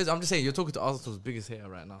Arsenal. Listen, I'm just saying, you're talking to Arsenal's biggest hater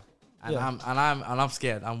right now, and Yeah. I'm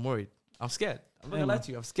scared. I'm worried.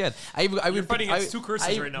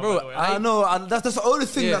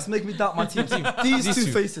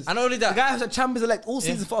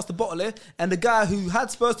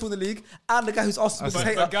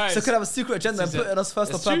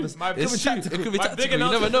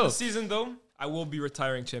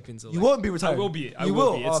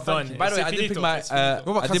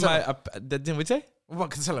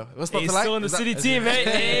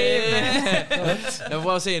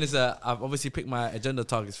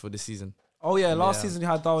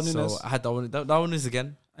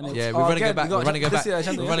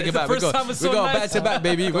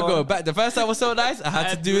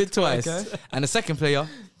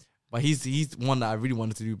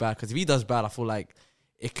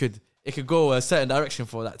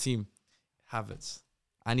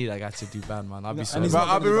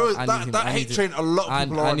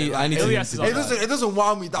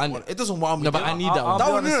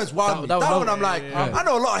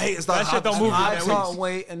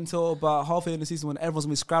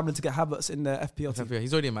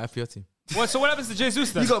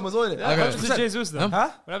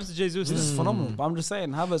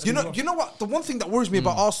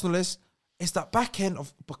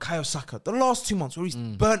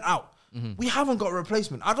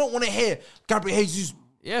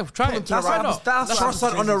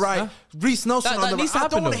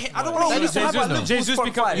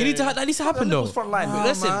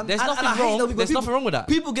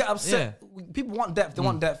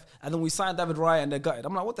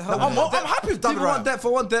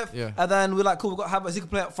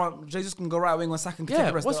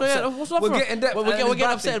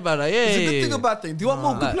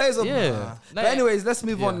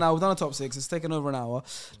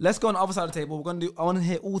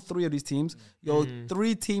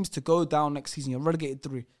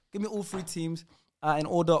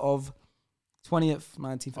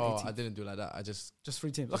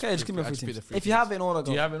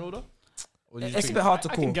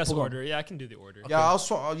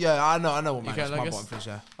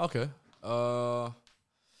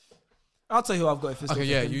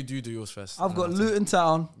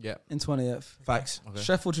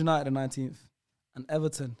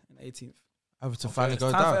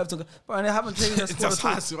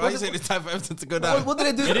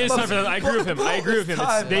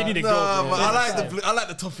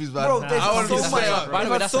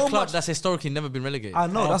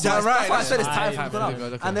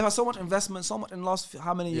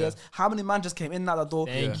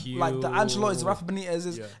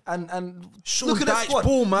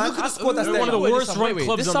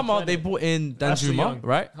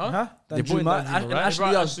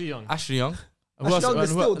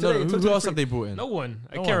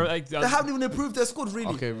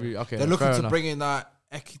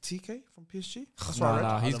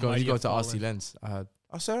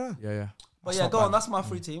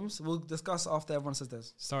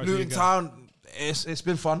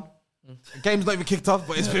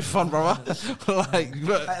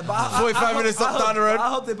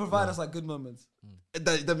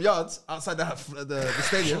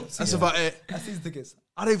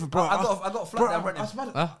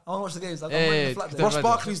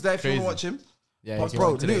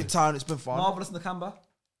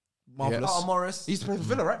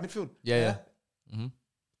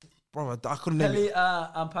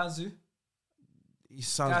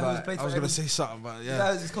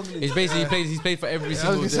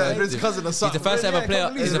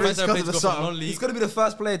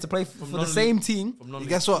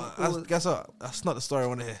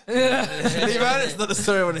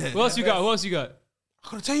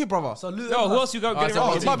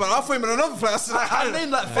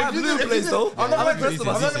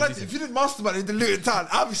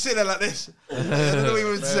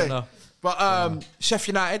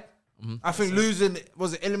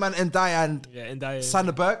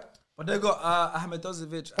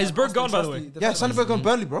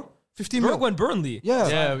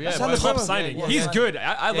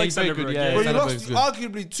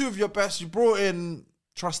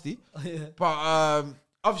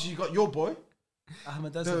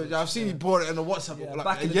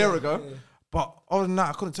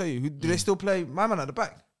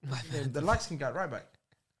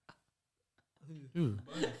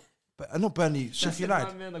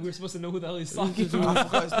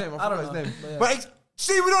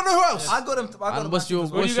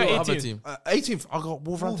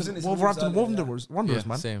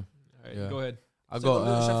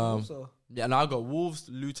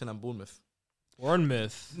 Bournemouth.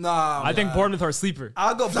 Bournemouth. Nah, I think Bournemouth are a sleeper.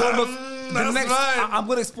 I got Bournemouth. The that's next, fine. I'm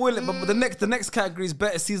gonna spoil it, but the next category is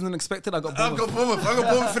better season than expected. I got I've Bournemouth. got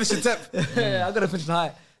Bournemouth finishing 10th. Yeah, I gotta finish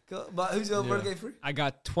high. But who's your relegate free? I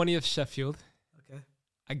got 20th Sheffield. Okay.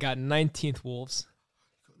 I got 19th Wolves.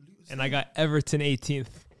 And I got Everton 18th.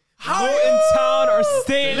 How? Luton Town are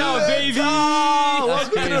staying out, baby. That's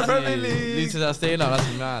Welcome to the Premier crazy. League. Luton are staying out.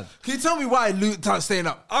 That's mad. Can you tell me why Luton Town's staying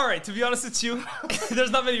up? All right, to be honest with you,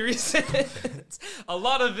 there's not many reasons. A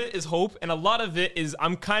lot of it is hope, and a lot of it is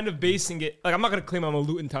I'm kind of basing it. Like, I'm not going to claim I'm a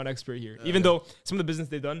Luton Town expert here, even though some of the business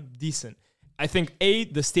they've done, decent. I think,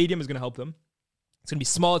 the stadium is going to help them. It's going to be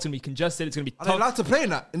small, it's going to be congested, it's going to be Are tough. they allowed to play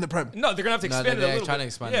in that in the Prem? No, they're going to have to No, expand it a they're little trying bit. to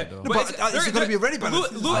expand it, though. No, but is it gonna be ready by then?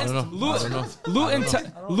 I don't know.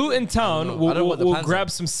 Luton Town I don't know what the will plans grab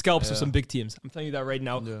are. some scalps of some big teams. I'm telling you that right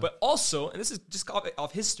now. But also, and this is just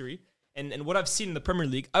off history and what I've seen in the Premier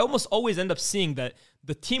League, I almost always end up seeing that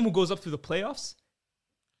the team who goes up through the playoffs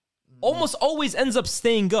almost always ends up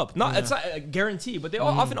staying up. It's not a guarantee, but they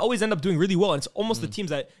often always end up doing really well. And it's almost the teams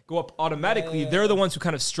that go up automatically. They're the ones who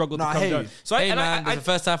kind of struggle to I come hear down. you. So Hey, man, there's a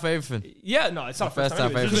first time for everything. yeah, no, it's not the first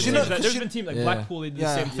time. time There's for been everything. teams there's been teams like Yeah. Blackpool, they did the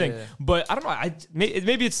Yeah. same thing. Yeah. But I don't know.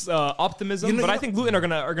 Maybe it's optimism, but I think Luton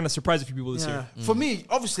are gonna surprise a few people this year. For me,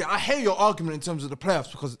 obviously, I hear your argument in terms of the playoffs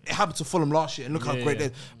because it happened to Fulham last year and look how great they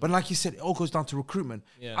did. But like you said, it all goes down to recruitment.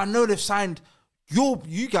 Yeah. I know they've signed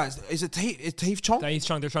you guys. Is it Taif Chong? He's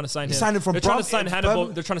trying. They're trying to sign him. He signed him from They're trying to Brum- sign Hannibal.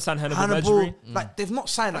 Birmingham. They're trying to sign Hannibal Hannibal. Mejri. Like they've not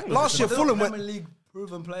signed like last year. They're Fulham not went. Premier League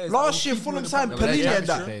proven players. Last that year, will keep Fulham you in the signed Premier League. Pelini and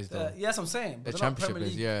that. Players, though. Yes, I'm saying. But The they're not championship Premier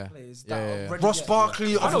League players, yeah. players Yeah, that yeah, are yeah. ready Ross yet.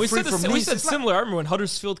 Barkley, I know we said from we Leeds. said It's like- similar. I remember when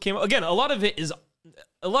Huddersfield came out. Again, a lot of it is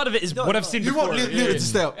what I've seen You before. want Luton to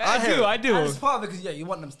stay up. I hear do. it. I do. And it's part of it because you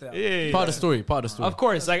want them to stay up. Yeah, Part of the story. Part of the story. Of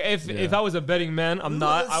course, like if I was a betting man, I'm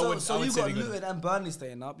not. I would. So I would you say got they're gonna- Luton and Burnley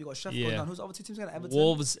staying up. You got Sheffield Yeah. down. Who's the other two teams going? Everton.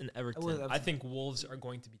 Wolves and Everton. Everton. I think Wolves are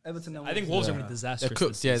going to be. Everton and I think Wolves. Wolves are going to be disastrous. They're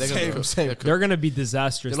cooked. Yeah, they're Same, gonna be same. cooked. They're going to be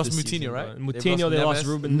disastrous. They lost this Moutinho, season, right? bro. They've Moutinho, they lost lost Neves.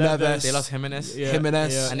 Ruben Neves. Neves. They lost Jimenez. Yeah.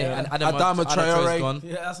 Jimenez. Yeah. And Adama Traore. is gone.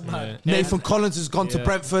 Yeah, that's mad. Nathan Collins has gone to Yeah.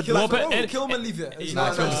 Brentford. Kilman leave it. and-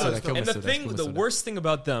 Nah, Kilman's still there, and Kilman's the still there, thing, Kilman's the still there. worst thing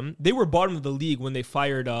about them, they were bottom of the league when they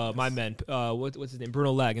fired my man. What's his name?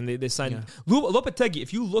 Bruno Lag, and they signed Lopetegui.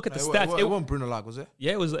 If you look at the stats, It wasn't Bruno Lag, was it?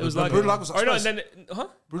 yeah, it was Lag. Bruno Lag was at Or no, Spurs. and then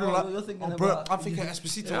Bruno No, Lag. you're thinking I'm about- thinking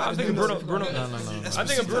Esposito. I'm thinking Bruno. I'm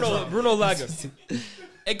thinking Bruno Lag.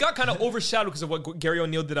 It got kind of overshadowed because of what Gary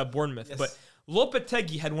O'Neill did at Bournemouth, but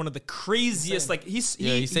Lopetegui had one of the craziest. Like He saved.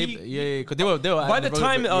 Yeah, because they were. By the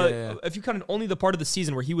time, yeah. if you counted only the part of the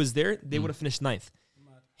season where he was there, they would have finished 9th.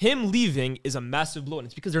 Him leaving is a massive blow, and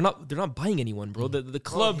it's because they're not buying anyone, bro. The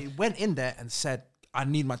club. He went in there and said, "I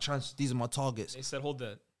need my chance. These are my targets." They said, hold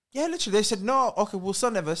that. Yeah, literally, they said, "No, okay, we'll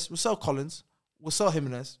sell Neves, we'll sell Collins, we'll sell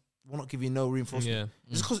Jimenez. We'll not give you no reinforcement."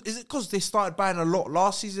 Yeah. Is it because they started buying a lot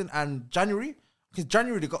last season and January? Because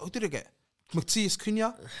January they got, who did they get? Matthias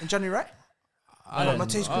Cunha in January, right? I don't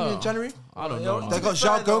Matthias know. Cunha in January. I don't know. They got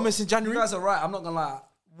João Gomez in You January. guys are right. I'm not gonna lie.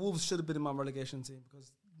 Wolves should have been in my relegation team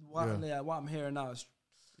because what I'm hearing now is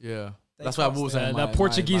Yeah, They that's why can't Wolves stay. are in That my-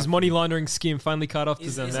 Portuguese my- money laundering scheme finally caught up to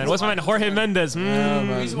them, It's man. not What's my my man? Jorge Mendes.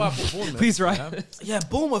 The reason why I put Bournemouth. Please, yeah. right? yeah,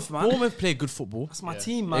 Bournemouth, man. Bournemouth play good football. That's my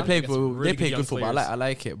team, man. They play They got some good. really They play good good football. young I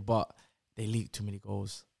like it, but they leak too many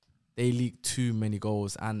goals. They leak too many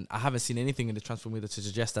goals, and I haven't seen anything in the transfer window to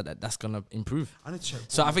suggest that's gonna improve. I need to check.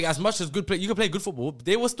 So I think as much as you can play good football,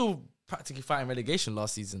 they were still practically fighting relegation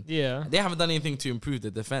last season. Yeah. They haven't done anything to improve the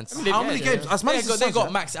defense. How many games? As much as They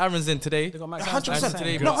got Max Aarons in today. They got Max 100%.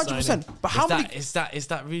 today, No, good 100%. But how many? Is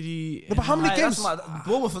that really? No, but how many games?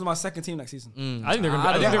 Bournemouth is my second team next season. I think they're gonna.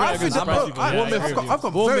 I I think they're I gonna think be that, bro, surprising. I've got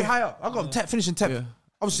very Bournemouth- high up. I've got them finishing 10th. Yeah.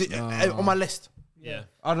 Obviously, on my list. Yeah.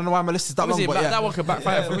 I don't know why my list is that long, Obviously, but yeah. that one could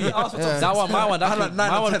backfire for me. Yeah. That one, my one, I had like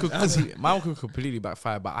 9 my one could completely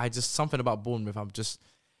backfire. But I just something about Bournemouth. I'm just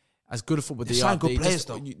as good a football They they sign are. good They players, just,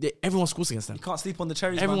 though. everyone scores against them. You can't sleep on the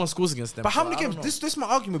cherries, Everyone man. scores against them. But how So many I don't games? know. This is my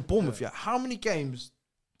argument with Bournemouth. Yeah, how many games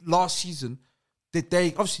last season did they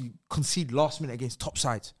obviously concede last minute against top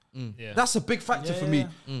sides? Yeah. That's a big factor for me.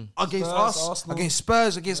 Against Spurs, us, Arsenal. against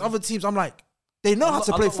Spurs, against other teams. I'm like, they know how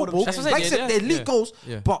to I play love all them football. changes. That's what Like I I said, said, they yeah. leak goals,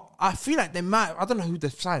 Yeah. but I feel like they might. I don't know who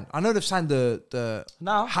they've signed. I know they've signed the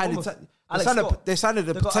Now, highly. Bournemouth. They Alex signed, Scott. they signed the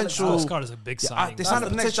They got Alex potential. Scott. Scott is a big Yeah, signing. they That's signed the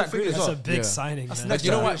the next potential Jack figure as Grealish. That's well. a big Yeah. signing, That's man. next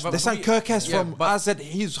You know Jack what? Grealish. But They for signed me- Kirkes yeah, from but- AZ.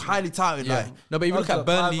 He's highly touted. Yeah. Like No, but if you look at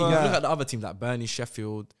Burnley, you Cliver. look at the other teams like Burnley,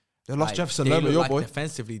 Sheffield. they lost like, Jefferson they Lerma, look your like boy.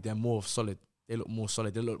 Defensively, they're more solid. They look more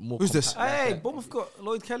solid. They look more. Who's this? compact. Hey, Bournemouth got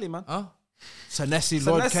Lloyd Kelly, man. Huh? Senesi,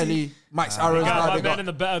 Lloyd Kelly, Max Aaron. My man in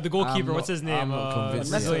the goalkeeper. What's his name? I'm not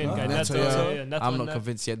convinced. Brazilian guy. Neto, Neto, I'm not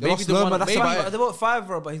convinced yet. They lost Maybe the Lerma, one. that's Maybe, about it. They bought 5,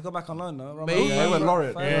 bro, but he's gone back on loan, no? Maybe- They went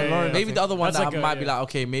Lorient. maybe the other one That's that like I a- might be yeah. like,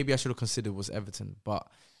 okay, maybe I should have considered was Everton, but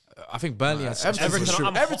I think Burnley has Everton- Everton's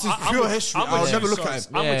I'm pure with- history. I'm I would with never you, look so at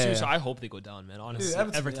him. I'm with Yeah. you, so I hope they go down, man. Honestly,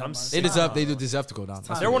 Everton, Everton. yeah, I'm man. sick. They do deserve to go down.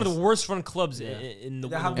 That's They're what one it of is. the worst front clubs in the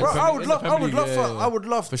They world. have- Bro, I would in love, the I would Premier love, League, for, yeah. I would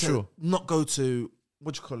love For to sure. not go to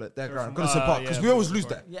what you call it, their ground, from, Goodison Park, because yeah, we always Goodison lose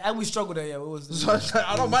Park. there. Yeah, and we struggled there, yeah. It was So it's like,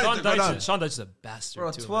 I don't mind it to go down. Sean Dyche is a bastard.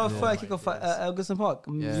 Bro, too, 12 man. kick off at Goodison Park.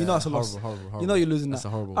 Yeah, You know it's a loss. horrible. You know you're losing That's that.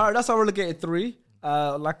 a horrible All right, that's our relegated 3.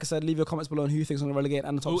 Like I said, leave your comments below on who you think's going to relegate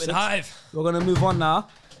and the top Ooh, 6. and Hive. We're going to move on now.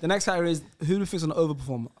 The next category is who do you think's going to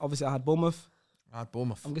overperform? Obviously, I had Bournemouth.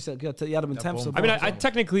 Bournemouth. I'm guessing you had them in 10th. So I mean, I Bournemouth.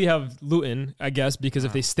 technically have Luton, I guess, because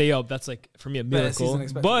if they stay up, that's like for me a Better miracle. season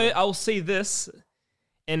expected. But I'll say this,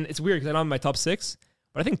 and it's weird because I'm in my top 6.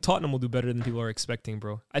 But I think Tottenham will do better than people are expecting,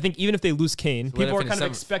 bro. I think even if they lose Kane, So where people they are kind of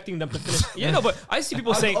finish expecting them to finish. Yeah, no, but I see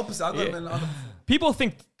people I'm saying the opposite. I got yeah. them in other- People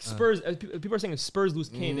think Spurs. People are saying if Spurs lose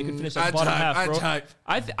Kane, they could finish like bottom half, bro.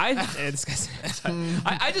 This guy's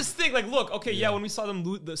I just think like, look, okay, yeah, when we saw them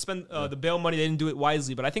spend the bail money, they didn't do it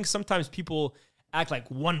wisely. But I think sometimes people act like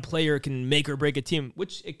one player can make or break a team,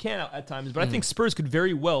 which it can at times. But I think Spurs could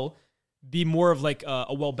very well be more of like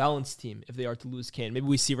a well-balanced team if they are to lose Kane. Maybe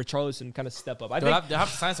we see Richarlison kind of step up. They'll have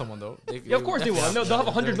to sign someone though. Yeah, of course they will. And they'll have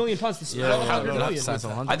 100 million pounds to spend. Yeah, They'll have 100 they'll have to sign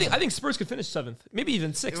million. someone. I think Spurs could finish 7th, maybe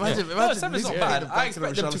even 6th. Imagine- Yeah. imagine 7 is not these bad. guys I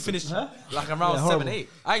expect them to Richarlison. finish like around horrible. 7-8.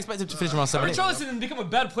 I expect them to finish around 7-8. Richarlison didn't become a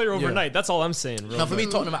bad player overnight. That's all I'm saying, bro. No, for me,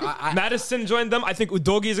 Tottenham. Madison joined them. I think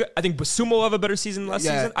Udogi I think Basuma will have a better season last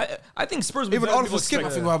Yeah. season. I think Spurs will be Even better than Oliver people Skip, I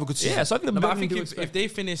expect. think, will have a good season. Yeah, so I think the No, but I better think than if people they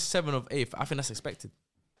finish 7th or 8th, I think that's expected.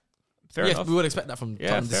 fair Yes, enough. we would expect that from Yeah,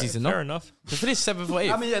 Tottenham this fair, season. fair No, enough. to finish 7th or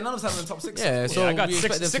 8th. I mean, yeah, none of us have them in top 6. Yeah, so I got we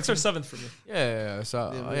expect them six to or 7th for me. Yeah,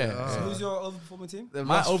 so yeah. So who's your overperforming team?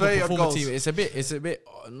 My Lost 30 odd overperforming goals. team. It's a bit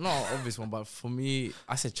not obvious one, but for me,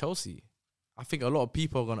 I said Chelsea. I think a lot of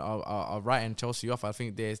people are writing Chelsea off. I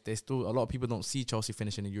think there's still a lot of people don't see Chelsea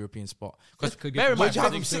finishing a European spot. Because Could get bear in mind, Where'd you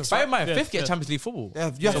have them sixth, bear in mind, Fifth, fifth get fifth. Champions League football.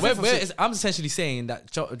 Yeah, So fifth or sixth. I'm essentially saying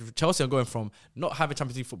that Chelsea are going from not having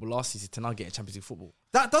Champions League football last season to now getting Champions League football.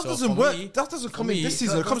 That So doesn't for work. me- That doesn't come for in me- this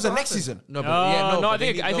season. It comes in next season. No, but No, yeah, no, I but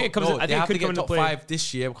think- they I need- think it comes- I they think it have could to come get into top play. 5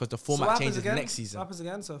 this year because the So format what changes happens again? next season. What happens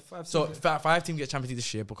again? So 5 So teams. 5 teams get Champions League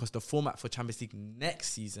this year because the format for Champions League next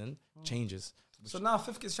season changes. So now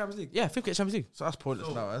 5th gets Champions League. Yeah, 5th get Champions League. So that's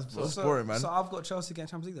pointless now. That's So- boring, man. So I've got Chelsea getting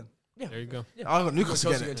Champions League then. There you go. I got Newcastle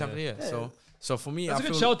Chelsea getting get it. Champions League. Yeah. So for me, That's I a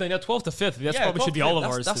good feel shout then. Yeah, 12th to 5th. That's probably should be all of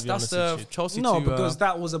ours. That's to be honest with you. Chelsea. No, to, because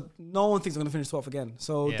that was no one thinks they're going to finish 12th again.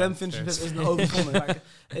 So Yeah, them finishing fair. 5th isn't overperforming.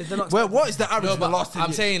 Like, they're not. Well, what is the average No, in the but last 10 I'm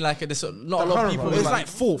years? saying like there's not a lot of horrible. people. It's like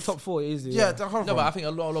fourth. top 4 easy. Yeah, the horrible. No, but I think a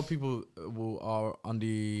lot of people are on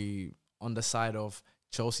the side of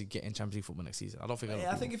Chelsea getting Champions League football next season. I don't think. a lot of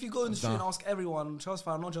Yeah, I think people- if you go in the street and ask everyone, Chelsea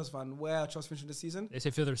fan, non-Chelsea fan, where Chelsea finishing this season, They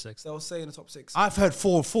say 5th or 6th. they'll say in the top 6. I've heard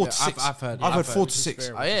 4 to Yeah, 6. I've heard 4 to which is 6.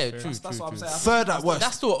 fair. Oh, yeah, That's true. That's what I'm saying. Third at worst.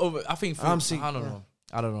 That's still over. I think. I'm seeing- I don't know.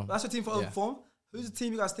 I don't know. That's your team for Yeah. overperform. Who's the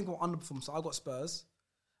team you guys think will underperform? So I've got Spurs.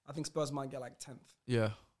 I think Spurs might get like 10th. Yeah,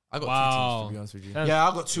 I got 2 Wow. teams to be honest with you. Yeah. Yeah,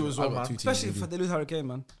 I got 2 as I well, got man. 2 teams. Especially with if you. they lose Harry Kane,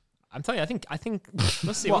 man. I'm telling you, I think.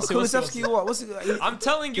 Let's see. What, Let's see. Kulusevski, what? What's it? I'm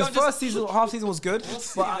telling you, His first season, half season was good.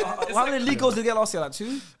 But how many league goals did he get last year? Like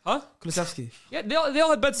 2? Huh? Kulusevski. Yeah, they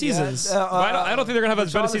all had bad seasons. Yeah, But I don't think they're gonna have a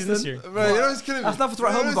better season this year. Bro, you know what's killing me? That's nothing to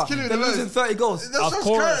write home about. They're losing 30 goals. Of course,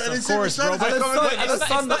 bro.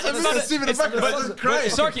 But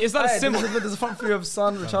Sharky, it's not a simple. There's a front three of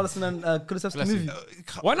Son, Richarlison, and Kulusevski movie.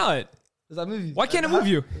 Why not? There's that movie. Why can't it move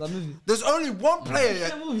you? There's that movie. There's only one player.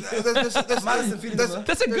 There's Madison feeding them,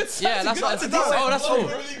 That's a good. Yeah, that's a good. that's cool.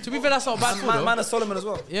 To be fair, that's not bad. Food, though. Man of Solomon as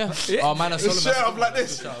well. Yeah. Oh, man, that's Shut up like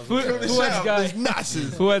this. Who heads guy?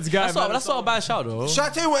 Massive. Who heads guy? That's not a bad shout though. Shall I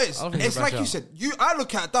tell you what it is? I don't think It's it's a like bad you shout. said. I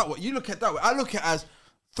look at it that way. You look at it that way. I look at it as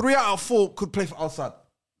 3 out of 4 could play for Al Sadd.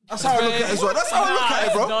 That's how I look at it as well. That's how I look at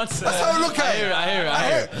it, bro. Nonsense. That's how I look at it. I hear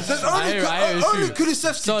it. There's I hear it, only it's true.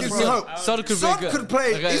 Kulusevski gives me hope. Son could Son be good. could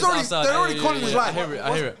play. Okay, He's it's already. outside. They're already Yeah, calling his yeah, life. I hear it.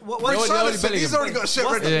 I hear it. What- What what- Richarlison, he's already got shit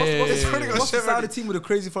ready. He's already got What's the shit Saudi ready. team with a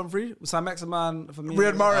crazy front three? With Sam Maximan, Firmino.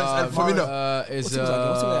 Riyad Mahrez and Firmino. Is What's it like?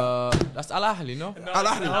 What's it like? that's Al Ahly, no? Al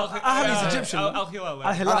Ahly. Ahly's Egyptian. Al Hilal.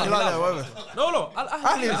 Al Hilal. Al Hilal, whatever. No, Al Ahly,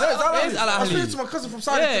 Ahly. it's Al It is Al Ahly. I was Ahly. speaking to my cousin from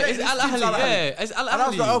Saudi Yeah, today. it's His Al team's Ahly. Yeah, it's Al And I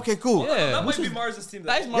was like, Ahly. okay, cool. Yeah, That might be Mars' team.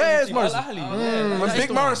 that is Yeah, Mars' it's team. Mars. Al Ahly. I'm a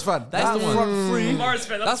big Morris fan. That's the one. Front three. Mars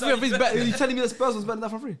fan. That's where he's better. Are you telling me the Spurs was better than that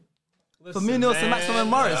front three? Firmino, St. Maximin,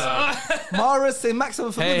 Morris. Morris, St.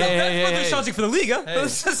 Maximin, Firmino. That's what shouting for the league, huh?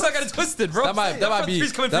 Let's just not get it twisted, bro. That might be. That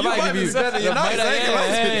might be better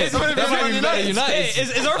United. Is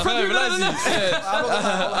our front three better than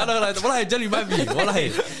that? I don't like. Wallahi, Jelly might be.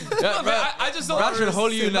 Wallahi. I just don't. Rashford,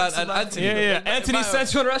 Holy United, and Anthony. Yeah. Anthony,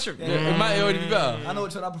 Sancho, and Rashford. It might already be better. I know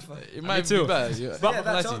which one I prefer. It might be better.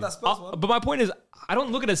 That Spurs one. But my point is, I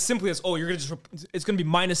don't look at it as simply as you're gonna just it's gonna be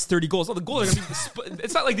minus 30 goals. Oh, the goals are gonna be.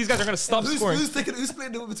 It's not like these guys are gonna stop scoring. Who's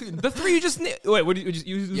splitting it between? The three you just wait. What do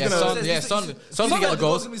you? Son can get the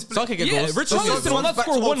goals. Son can get goals. Richarlison will not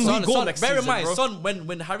score one league goal next season. Bear in mind, bro. Son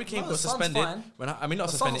when Harry Kane got suspended, not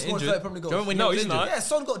suspended, injured. When he was injured. Yeah,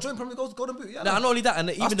 Son got joint Premier Goals, Golden Boot. Yeah, No, not only that,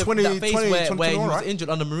 and even that phase where he was injured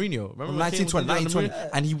under Mourinho. Remember 1920,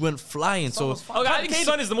 and he went flying. So I think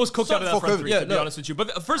Son is the most cooked out of that front three. To be honest with you,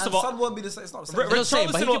 but first of all, Son won't be the same. It's not the same.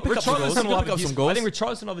 Richarlison will have some goals. I think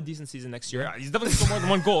Richarlison will have a decent season next year. He's definitely score more than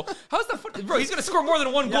one goal. How's that, bro? He's gonna score more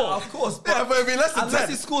than one goal. Of course. Yeah, but if he less than 10.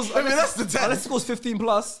 Unless he scores 15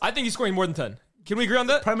 plus. I think he's scoring more than 10. Can we agree on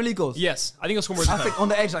that? Premier League goals. Yes, I think he'll score more than 10. I think on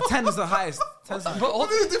the edge, like 10 is the highest. 10 is the highest. What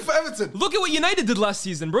did he do for Everton? Look at what United did last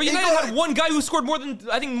season, bro. United had one guy who scored more than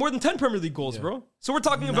 10 Premier League goals, bro. So we're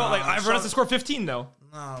talking about everyone has to score 15 now.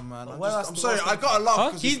 Nah, man. I'm sorry. I got a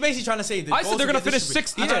laugh. He's basically trying to say I said they're gonna finish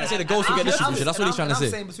sixth. He's trying to say the goals will get distributed. That's what he's trying to say.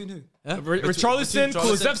 I'm saying between who? Richarlison,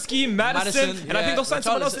 Kulusevski, Madison, and I think they'll sign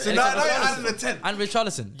someone else. No, adding a 10. And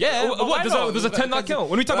Richarlison. Yeah, what does a 10 not count?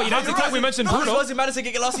 When we talk about United, we mentioned Bruno. Was Madison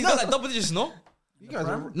get last season like double digits? No.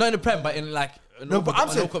 Not in the Prem, but in like. No, but I'm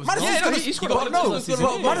saying Madison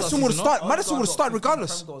would have started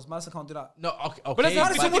regardless. Madison can't do that. No, okay. But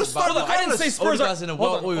Madison would have started. I didn't say Spurs are in a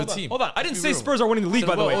well-oiled team. Hold on, I didn't say Spurs are winning the league.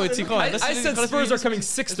 By the way, I said Spurs are coming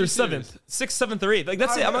 6th or 7th, 6th, 7th or 8th. Like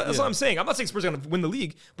that's it. That's what I'm saying. I'm not saying Spurs are going to win the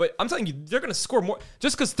league, but I'm telling you they're going to score more.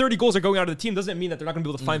 Just because 30 goals are going out of the team doesn't mean that they're not going to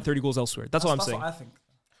be able to find 30 goals elsewhere. That's all I'm saying. That's what I think.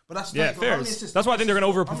 But that's fair. That's why I think they're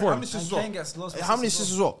going to overperform. How many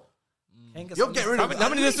assists as well? You'll get rid of how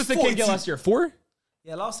many assists did Kane get last year? 4?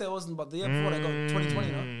 Yeah, last year it wasn't, but the year before they got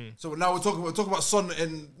 2020, no? So now we're talking about Son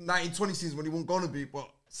in 1920 season when he wasn't going to be, but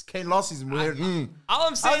Kane last season. We're hearing, all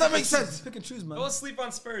I'm saying how does that make sense? Pick and choose, man. Don't sleep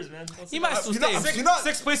on Spurs, man. He might still stay.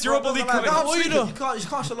 Sixth place Europa League coming. You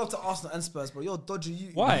can't show love to Arsenal and Spurs, bro. You're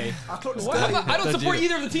dodgy. Why? I don't support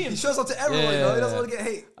either of the teams. He shows up to everyone, you know. He doesn't want to get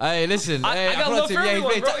hate. Hey, listen. I got love for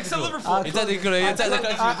everyone, bro, except Liverpool.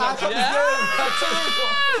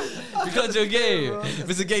 Because you're gay.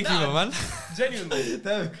 It's a gatekeeper, man. Genuinely.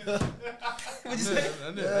 There we go. I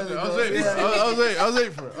was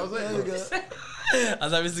waiting for it. I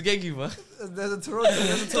was like, Mr. Gatekeeper. There's a Toronto.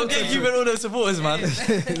 Stop gatekeeping all the supporters, man.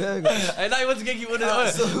 There we go. And now he wants to gatekeep all the Who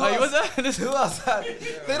else?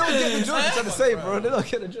 They don't get the joke you're trying to say, bro. They don't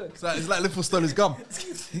get the joke. It's like Liverpool stole his gum.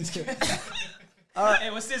 Hey,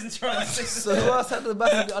 what's this in Toronto? So who else had the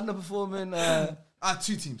back of the underperforming? I had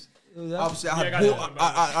 2 teams. Yeah. Obviously,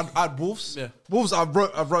 I had Wolves. Yeah. Wolves, I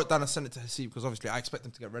wrote down and sent it to Hasib because obviously I expect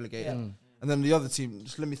them to get relegated. And then the other team,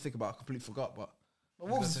 just let me think about it. I completely forgot. But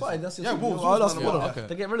Wolves is fine. That's your team. Wolves. Okay.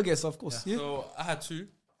 They get relegated, so of course. Yeah. So I had 2.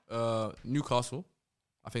 Newcastle,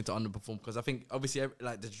 I think, to underperform because I think obviously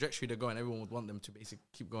like the trajectory they're going, everyone would want them to basically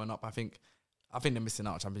keep going up. I think they're missing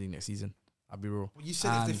out on Champions League next season. I'll be real. Well, you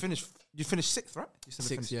said if you finish 6th, right? You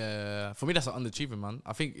said 6th, yeah. For me, that's an underachievement, man.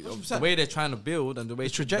 I think the way they're trying to build and the way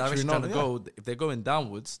they're trying to go, if they're going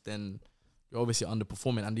downwards, then you're obviously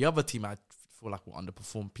underperforming. And the other team, I feel like will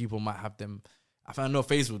underperform. People might have them. I know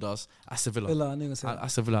Faisal does. Aston Villa.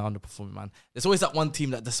 Aston Villa underperforming, man. There's always that one team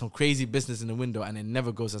that does some crazy business in the window and it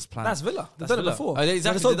never goes as planned. That's Villa. They've done it before.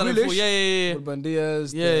 Exactly. They've done it before. Yeah. Ruben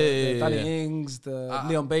Diaz, the Danny Ings, the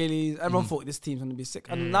Leon Bailey. Everyone thought this team's going to be sick.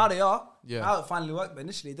 And now they are. Yeah. Now it finally worked, but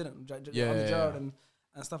initially it didn't. Gerrard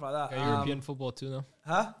and stuff like that. European football too, though.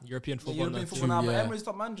 Huh? European football. European football now, but Emery's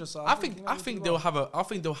top manager. So I think they'll have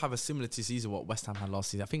a similar to season what West Ham had last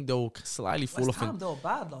season. I think they'll slightly fall off. They were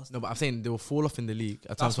bad last. No, but I'm saying they will fall off in the league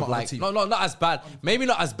in terms of like not as bad. Maybe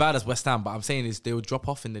not as bad as West Ham, but I'm saying is they will drop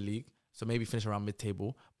off in the league. So maybe finish around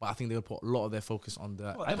mid-table, but I think they'll put a lot of their focus on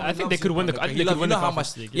the. I think they could win the. I think they could win the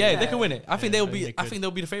Conference League. Yeah, they can win it. I think they'll be. I think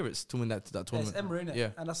they'll be the favourites to win that tournament. It's Emery, innit? Yeah,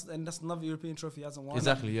 and that's another European trophy he hasn't won.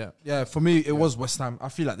 Exactly. Yeah. Yeah. For me, it was West Ham. I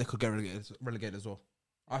feel like they could get relegated as well.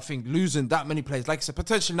 I think losing that many players, like I said,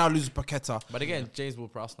 potentially now losing Paqueta. But again, James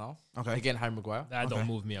Ward-Prowse now. Okay. Again, Harry Maguire. That don't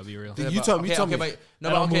move me. I'll be real. You tell me.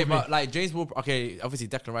 But like James Ward. Okay, obviously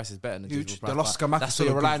Declan Rice is better than James Ward-Prowse. They lost Scamacca, so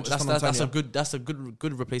you're relying just on Antonio. That's a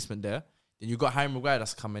good replacement there. Then you got Harry Maguire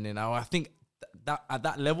that's coming in. Now I think that at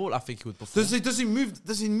that level, I think he would perform. Does he move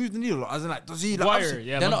the needle? As in, like, does he? Maguire,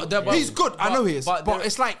 yeah. He's good. I know he is, but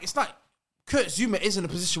it's like Kurt Zuma is in a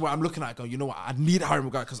position where I'm looking at it, you know what, I need Harry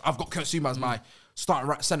Maguire because I've got Kurt Zuma as my starting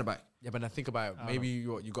right centre back. Yeah, but now think about it. Maybe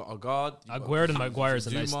you got a guard. Aguero and Maguire is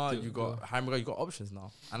a nice Zuma, dude. you got Harry Maguire, you got options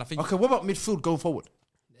now. And I think Okay, what about midfield going forward?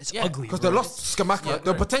 It's ugly. Because they lost Skamaka.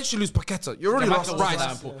 They'll potentially lose Paqueta. You already lost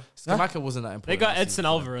Rice. Skamaka wasn't that important. They got last Edson season.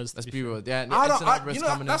 Alvarez. Let's be real. Yeah, I Edson don't, Alvarez you know,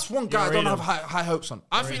 coming that's in. one guy I You don't rate have him. high hopes on.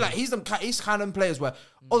 I feel like he's kind of players where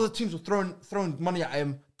other teams were throwing money at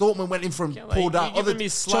him. Dortmund went in for him, pulled out. Other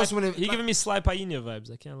Chelsea went in. He giving me Sly Painha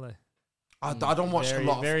vibes. I can't lie. I don't watch Very- a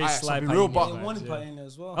lot of very Ajax, Sly I'll be real, Painha but They vibes. wanted Yeah. Painha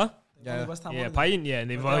as well. Huh? Yeah, West Ham Yeah, wanted Painha. Yeah, and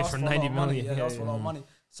they They voted asked for a lot 90 of money. million. Yeah, they Yeah, asked for a lot of yeah. money.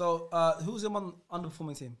 So, who's your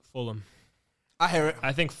underperforming team? Fulham. I hear it.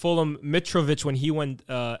 I think Fulham, Mitrovic, when he went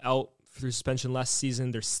out through suspension last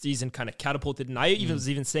season, their season kind of catapulted. And I even was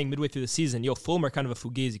even saying midway through the season, Fulham are kind of a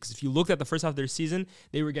fugazi. Because if you looked at the first half of their season,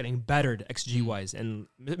 they were getting battered XG-wise. And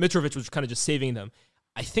Mitrovic was kind of just saving them.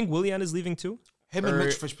 I think Willian is leaving too. Him and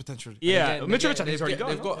Mitrovic potentially. Yeah, Again, Mitrovic, I think, they've he's already got-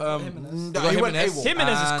 gone. They've got Nah, he went Jimenez. AWOL.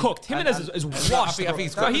 Jimenez is And- cooked. Jimenez and- is and- washed. I think bro.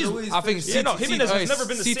 he's No, cooked. he's I think Yeah, no, Jimenez has never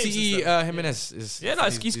been the same since CTE then. Jimenez is. Yeah, no,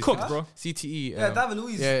 he's cooked, bro. CTE. Yeah, David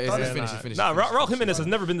Luiz. Yeah, done he's it. finished. He's finished. Nah, he's finished. Raul Jimenez has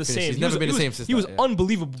never been the Finished. same. He's never been the same since He was that, yeah.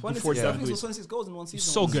 unbelievable 26, before I think David it was Luiz. 26 goals in one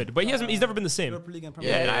season. So good, but he's never been the same. Europa League and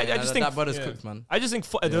Premier Yeah, League. and I just think that brother's cooked, man. I just think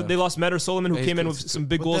they lost Matter Solomon, who Yeah, came in he's with cooked. some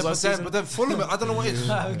big goals last season. But then Fulham, I don't know what it is.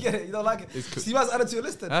 I get it. You don't like it. cooked. See, you guys added to your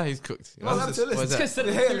list then. Ah, he's cooked. You guys added to your What list. is that? Said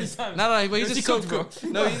it Yeah, 30 yeah. times. No, but he's Is just he so cooked, bro? cooked.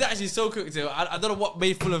 No, he's actually so cooked. I don't know what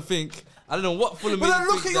made Fulham think. I don't know what Fulham But made then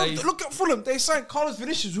him think that he's- look at Fulham. They signed Carlos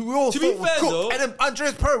Vinicius, who we all To thought be was fair, cooked, though- and then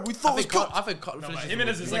Andreas Pereira, we thought was cooked. I think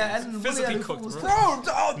Jimenez is Yeah, like and physically Willian cooked, was bro.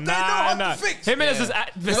 Bro, they know how to fix. Jimenez is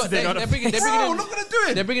at this. They know how to fix. Bro, look what they're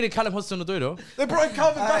They're doing. bringing in Callum Hudson-Odoi though. They brought in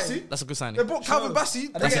Calvin Bassey. That's a good signing. They brought Calvin Bassey.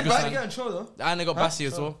 And They they get get good back. signing. getting Cho though. And they got Bassey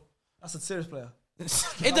as well. That's a serious player.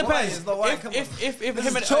 It depends. It's not white, come on. If him This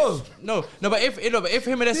and is Cho. no, but if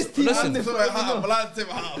him and This team listen, won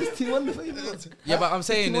This team won for 80 mil. yeah, but I'm This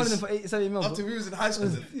saying team won is him for 70 mil. bro. we was in high school.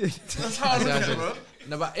 That's how I look at it, bro.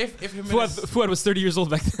 no, but if him Fuad was 30 years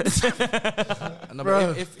old back then. no,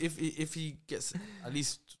 but if he gets at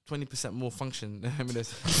least 20% more function,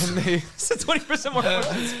 Jimenez, then they. It's 20% more.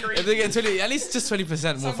 That's great. If they get 20, at least just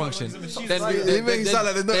 20% more function, He makes it sound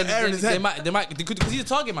like there's no air in his head. they might, because he's a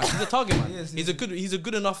target man. He's a target man. Yes, He's a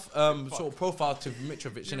good enough sort of profile to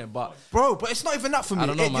Mitrovic, innit? But Bro, but it's not even that for me. I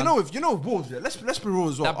don't know, man. You know Wolves. Yeah? Let's be real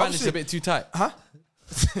as well. that band is a bit too tight. Huh?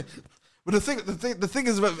 But the thing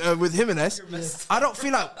is about, with Jimenez, I don't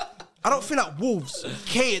feel like Wolves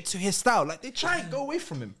catered to his style. Like they try and go away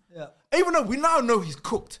from him. Yeah. Even though we now know he's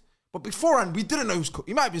cooked, but beforehand we didn't know he was cooked.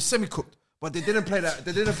 He might have been semi-cooked, but they didn't play that.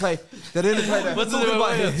 They didn't play that. What's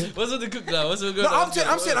with the cook now? What's the good? No, I'm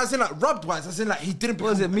saying as in like rubbed wise, as in like he didn't.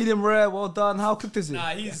 What is it? Medium rare, well done. How cooked is it? Nah,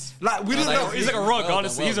 he's Like we didn't know. he's like a rug.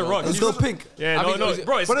 Honestly, he's a rug. It's still pink. Yeah, I no, mean, no, was it-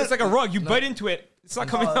 bro. It's like a rug. You bite into it, it's not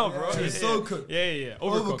coming out, bro. yeah, it's so cooked. Yeah.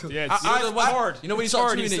 Overcooked. Overcooked. Yeah, it's I- hard. You know when you It's start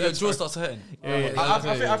hard, chewing it, it's- your it's jaw hard. starts hurting.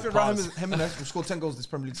 I think Raheem Jimenez will score 10 goals this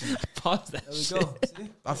Premier League season. Pause that There we shit. go. See?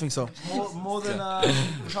 I think so. More than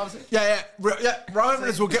Richarlison. Yeah. Raheem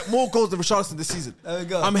Jimenez will get more goals than Richarlison this season. There we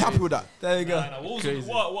go. I'm happy with that. There we go. Nah, Wolves-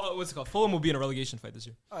 what's it called? Fulham will be in a relegation fight this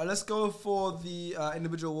year. All right, let's go for the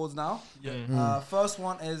individual awards now. Yeah. First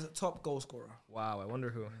one is top goal scorer. Wow, I wonder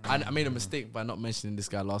who. I made a mistake by not mentioning this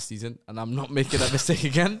guy last season, and I'm not making that mistake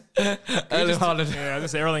again. Erling Haaland. Yeah, I was gonna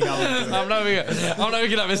say Erling Haaland. I'm not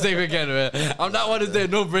making that mistake again, man. I'm that one is there,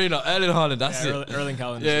 no brainer. Erling Haaland, that's it. Erling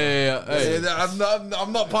Haaland. Yeah. Hey.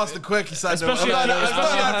 I'm not past the quirky side. Especially I'm not if-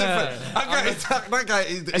 that different. That guy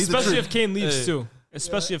is Especially the if Kane leaves too.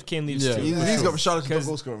 Especially if Kane leaves Yeah. too. He's got Richarlison top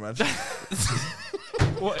goal scorer, man.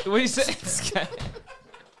 What do you say? This guy.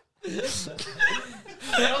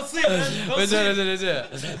 Don't see it, man. Don't see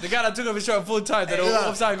it. The guy that took off his shirt full time, that yeah.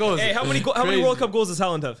 offside goals. Hey, how many Crazy. World Cup goals does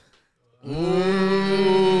Haaland have?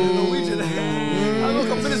 Norwegian. I'm not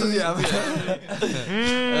convinced with you.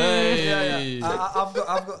 Hey. I've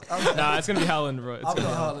got Nah, it's gonna be Haaland, bro. It's I've gonna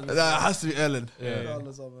be got Haaland. That has to be Erling.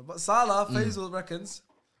 But Salah, Faisal reckons.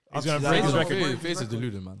 He's gonna break his record. Face is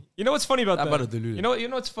deluded, man. You know what's funny about That that? brother deluded. You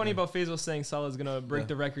know what's funny about Faisal saying Salah's gonna break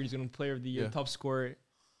the record. He's gonna be player of the year, Yeah. top scorer.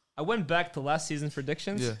 I went back to last season's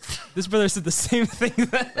predictions. Yeah. This brother said the same thing.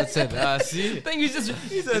 That's it. See? I think he said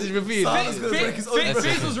Just repeat. Salah's gonna break his own record.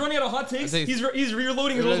 Faisal's running out of hot takes. That's it. He's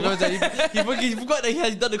reloading his old one. He forgot that he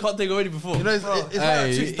had done the hot take already before. You know, it's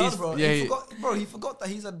Hey, like Done, bro. yeah, He forgot that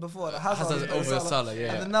he said before that Hazard's Hazard over Salah,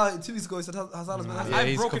 yeah. And then now 2 weeks ago he said Hazard's been Yeah,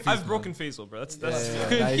 he's confused, I've man. broken Faisal, bro. That's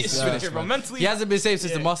He's finished, bro. Mentally, He hasn't been saved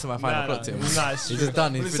since the Yeah. mastermind final Nah, clocked him. nah, it's He's true. just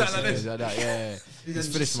done. He's When he sat finished. like this. Like that, yeah. He's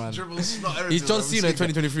finished, man. Dribbles, not He's everything, John bro. Cena in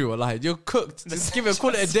 2023. Wallahi, you're cooked. Just give it,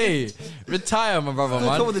 call it a day. Retire, my brother,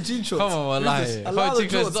 man. Come with the jean shorts. Come on, wallahi. Allow the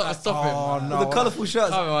shorts. Stop it. Oh, Man. no. With the colourful shirts.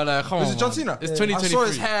 Come on, wallahi. Come on. Was it John man. Cena? It's I 2023. saw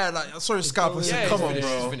his hair, like I saw his scalp. I said, come on, He's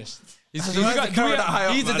bro. finished. He's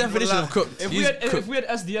the definition of cooked. If we had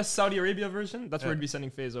SDS Saudi Arabia version, that's where we'd be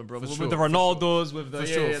sending FaZe, bro. With sure, the for Ronaldos, with the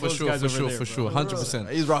For sure, 100%.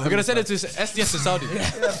 He's right. We're gonna send it to SDS in Saudi.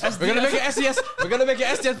 We're gonna make an SDS. We're gonna make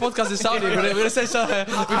an SDS podcast in Saudi. We're gonna send. I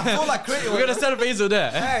feel like creative. We're gonna send Basil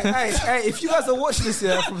there. Hey, if you guys are watching this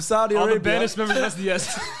here from Saudi All the Arabia, banished members of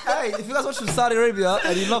SDS. hey, if you guys watch from Saudi Arabia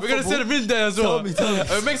and you love We're gonna football, send Rin there as well.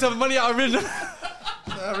 Tell me. Make some money out of Rin.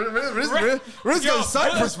 Riz going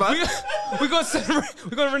Cyprus, man. We're gonna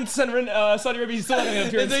send Saudi Arabia. He's still not gonna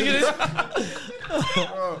appear in the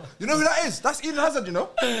You know who that is? That's Eden Hazard, you know?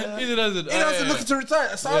 Eden Hazard. Eden Hazard looking to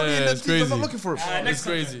retire. Saudi Yeah, and the it's team are not crazy. looking for him. It's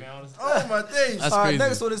crazy. Oh my days. That's Alright, crazy.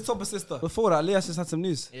 next one is top sister. Before that, Elias just had some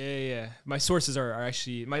news. Yeah. My sources are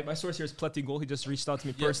actually my source here is Pleti Goal. He just reached out to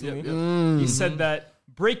me personally. yeah. He said that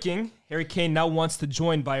breaking, Harry Kane now wants to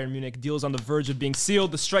join Bayern Munich. Deals on the verge of being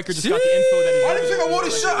sealed. The striker just got the info that Why do he's you think I wore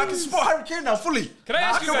this shirt? I can support Harry Kane now fully. Can I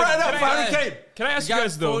ask I you can guys? write it up Can for I- Harry Kane. Can I ask you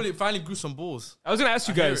guys though? Finally grew some balls. I was gonna ask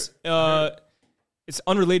you guys. It's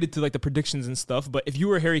unrelated to like the predictions and stuff. But if you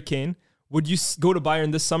were Harry Kane, would you go to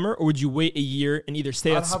Bayern this summer, or would you wait a year and either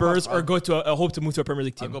stay at Spurs or go to hope to move to a Premier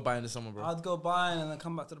League I'll team? go buy in the summer, bro. I'd go Bayern and then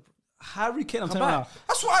come back to the Harry Kane. I'm telling you now.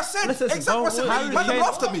 That's what I said. Listen, Exactly what I said. Harry Man, Kane-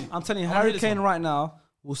 laughed at me. I'm telling you, I'll Harry hear this Kane one. right now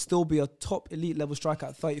will still be a top elite level striker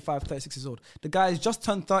at 35, 36 years old. The guy is just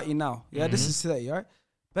turned 30 now. Yeah, this is 30, right?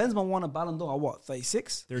 Benzema won a Ballon d'Or at what,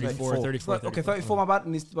 36? 34. Okay, 34, my bad.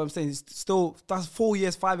 And but I'm saying he's still, that's 4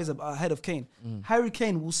 years, 5 years ahead of Kane. Harry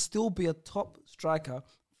Kane will still be a top striker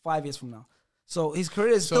 5 years from now. So his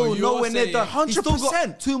career is So still you're nowhere near saying done. He's still 100%.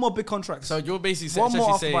 got 2 more big contracts. So you're basically One more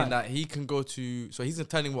essentially off saying Bayern. that he can go to. So he's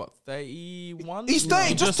turning what, 31? He's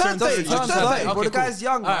 30. Just turned 30. Just turned 30. Bro, the guy's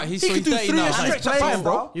young, man. He's He so can he's do 30 3 now. years Like, straight at playing, Bayern,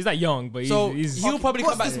 bro. He's not young, but So he's he'll probably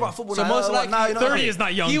What's come back. this about football So now? most Like, likely, now you know 30 is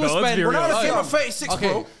not young, he will though. Let's spend. be real. Ronaldo's Oh, young yeah. at 36, Okay.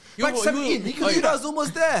 bro. You Like will- 17. He oh, can do yeah. that. He's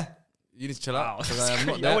almost there. You need to chill out. Wow. 'cause I'm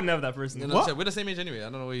not I there. wouldn't have that person. You know what I'm saying? We're the same age anyway. I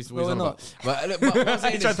don't know what he's we're on not. about. But what I'm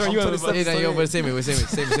saying He tried is, to throw you under the bus. yeah, we're the same age. We're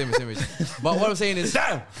same age. But what I'm saying is,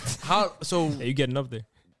 how? So Yeah, you getting up there?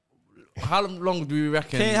 how long do we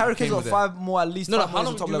reckon? Harry Kane's got was there? 5 more, at least No, 5 how more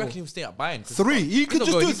long at do top you level. reckon he'll stay at Bayern? 'Cause 3. He could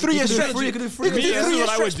just do 3 years do stretch. three, he could do three. He could Me, do that's 3 what years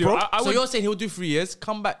I would stretch, do. bro. I So would- you're saying he'll do 3 years,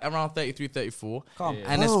 come back around 33, 34, Calm.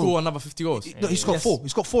 and then score another 50 goals? No, he's got Yes. 4.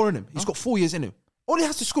 He's got 4 in him. He's got 4 years in him. Only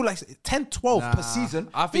has to score like 10, 12 per Nah. season.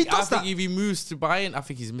 I He think does that. if he moves to Bayern, I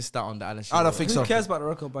think he's missed out on the Alan Shearer. I don't think Who so. cares about the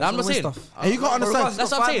record? I'm not saying. And you got to understand. Regardless, That's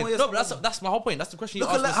got what I'm 5 saying. more years No, to but that's my whole point. That's the question you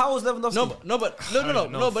Look asked. at how was Lewandowski? No, but no, but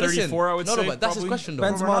listen. 34, I would no, say, but that's his probably. question though.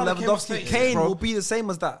 Benzema, Ronaldo came with Lewandowski, 36, Kane bro. will be the same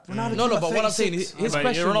as that. No, but what I'm saying, his But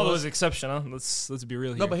question Ronaldo was was exception, huh? Let's be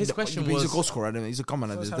real here. no, but his question He's a was goal scorer. I mean, he's a common.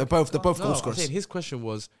 They're both goal no. I'm scorers. saying his question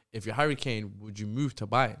was, if you're Harry Kane, would you move to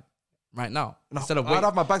Bayern right now instead of I'd waiting?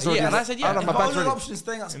 have my bags ready. Yeah, and I said I'd have yeah. my If bags only ready. option is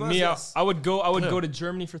staying at Spurs, Me, yes. I would go to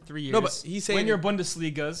Germany for 3 years. No, but he's saying- win your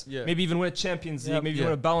Bundesligas, Yeah. maybe even win a Champions League, maybe Yeah.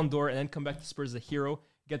 win a Ballon d'Or, and then come back to Spurs as a hero.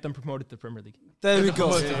 Get them promoted to the Premier League. There we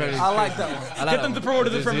go. Yeah. I like that one. I like Get them to that promote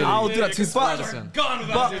to one. the Premier League. I'll do that too. But Gone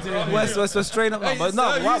without it. we're straight up now. But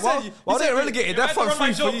no, you why said- why you they said- relegated? I They're had to run front my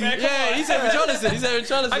free for joke, you. man. Yeah, he said Richarlison. He said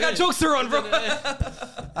Richarlison. I got jokes to run, bro.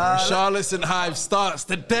 Charleston Hive starts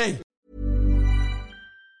today.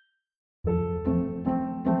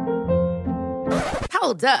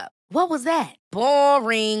 Hold up. What was that?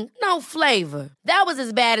 Boring. No flavor. That was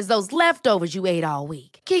as bad as those leftovers you ate all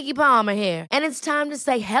week. Keke Palmer here, and it's time to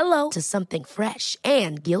say hello to something fresh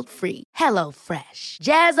and guilt-free. Hello Fresh.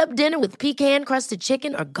 Jazz up dinner with pecan-crusted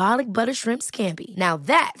chicken or garlic butter shrimp scampi. Now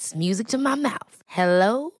that's music to my mouth.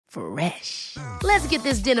 Hello Fresh. Let's get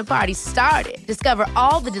this dinner party started. Discover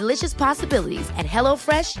all the delicious possibilities at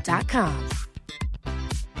hellofresh.com.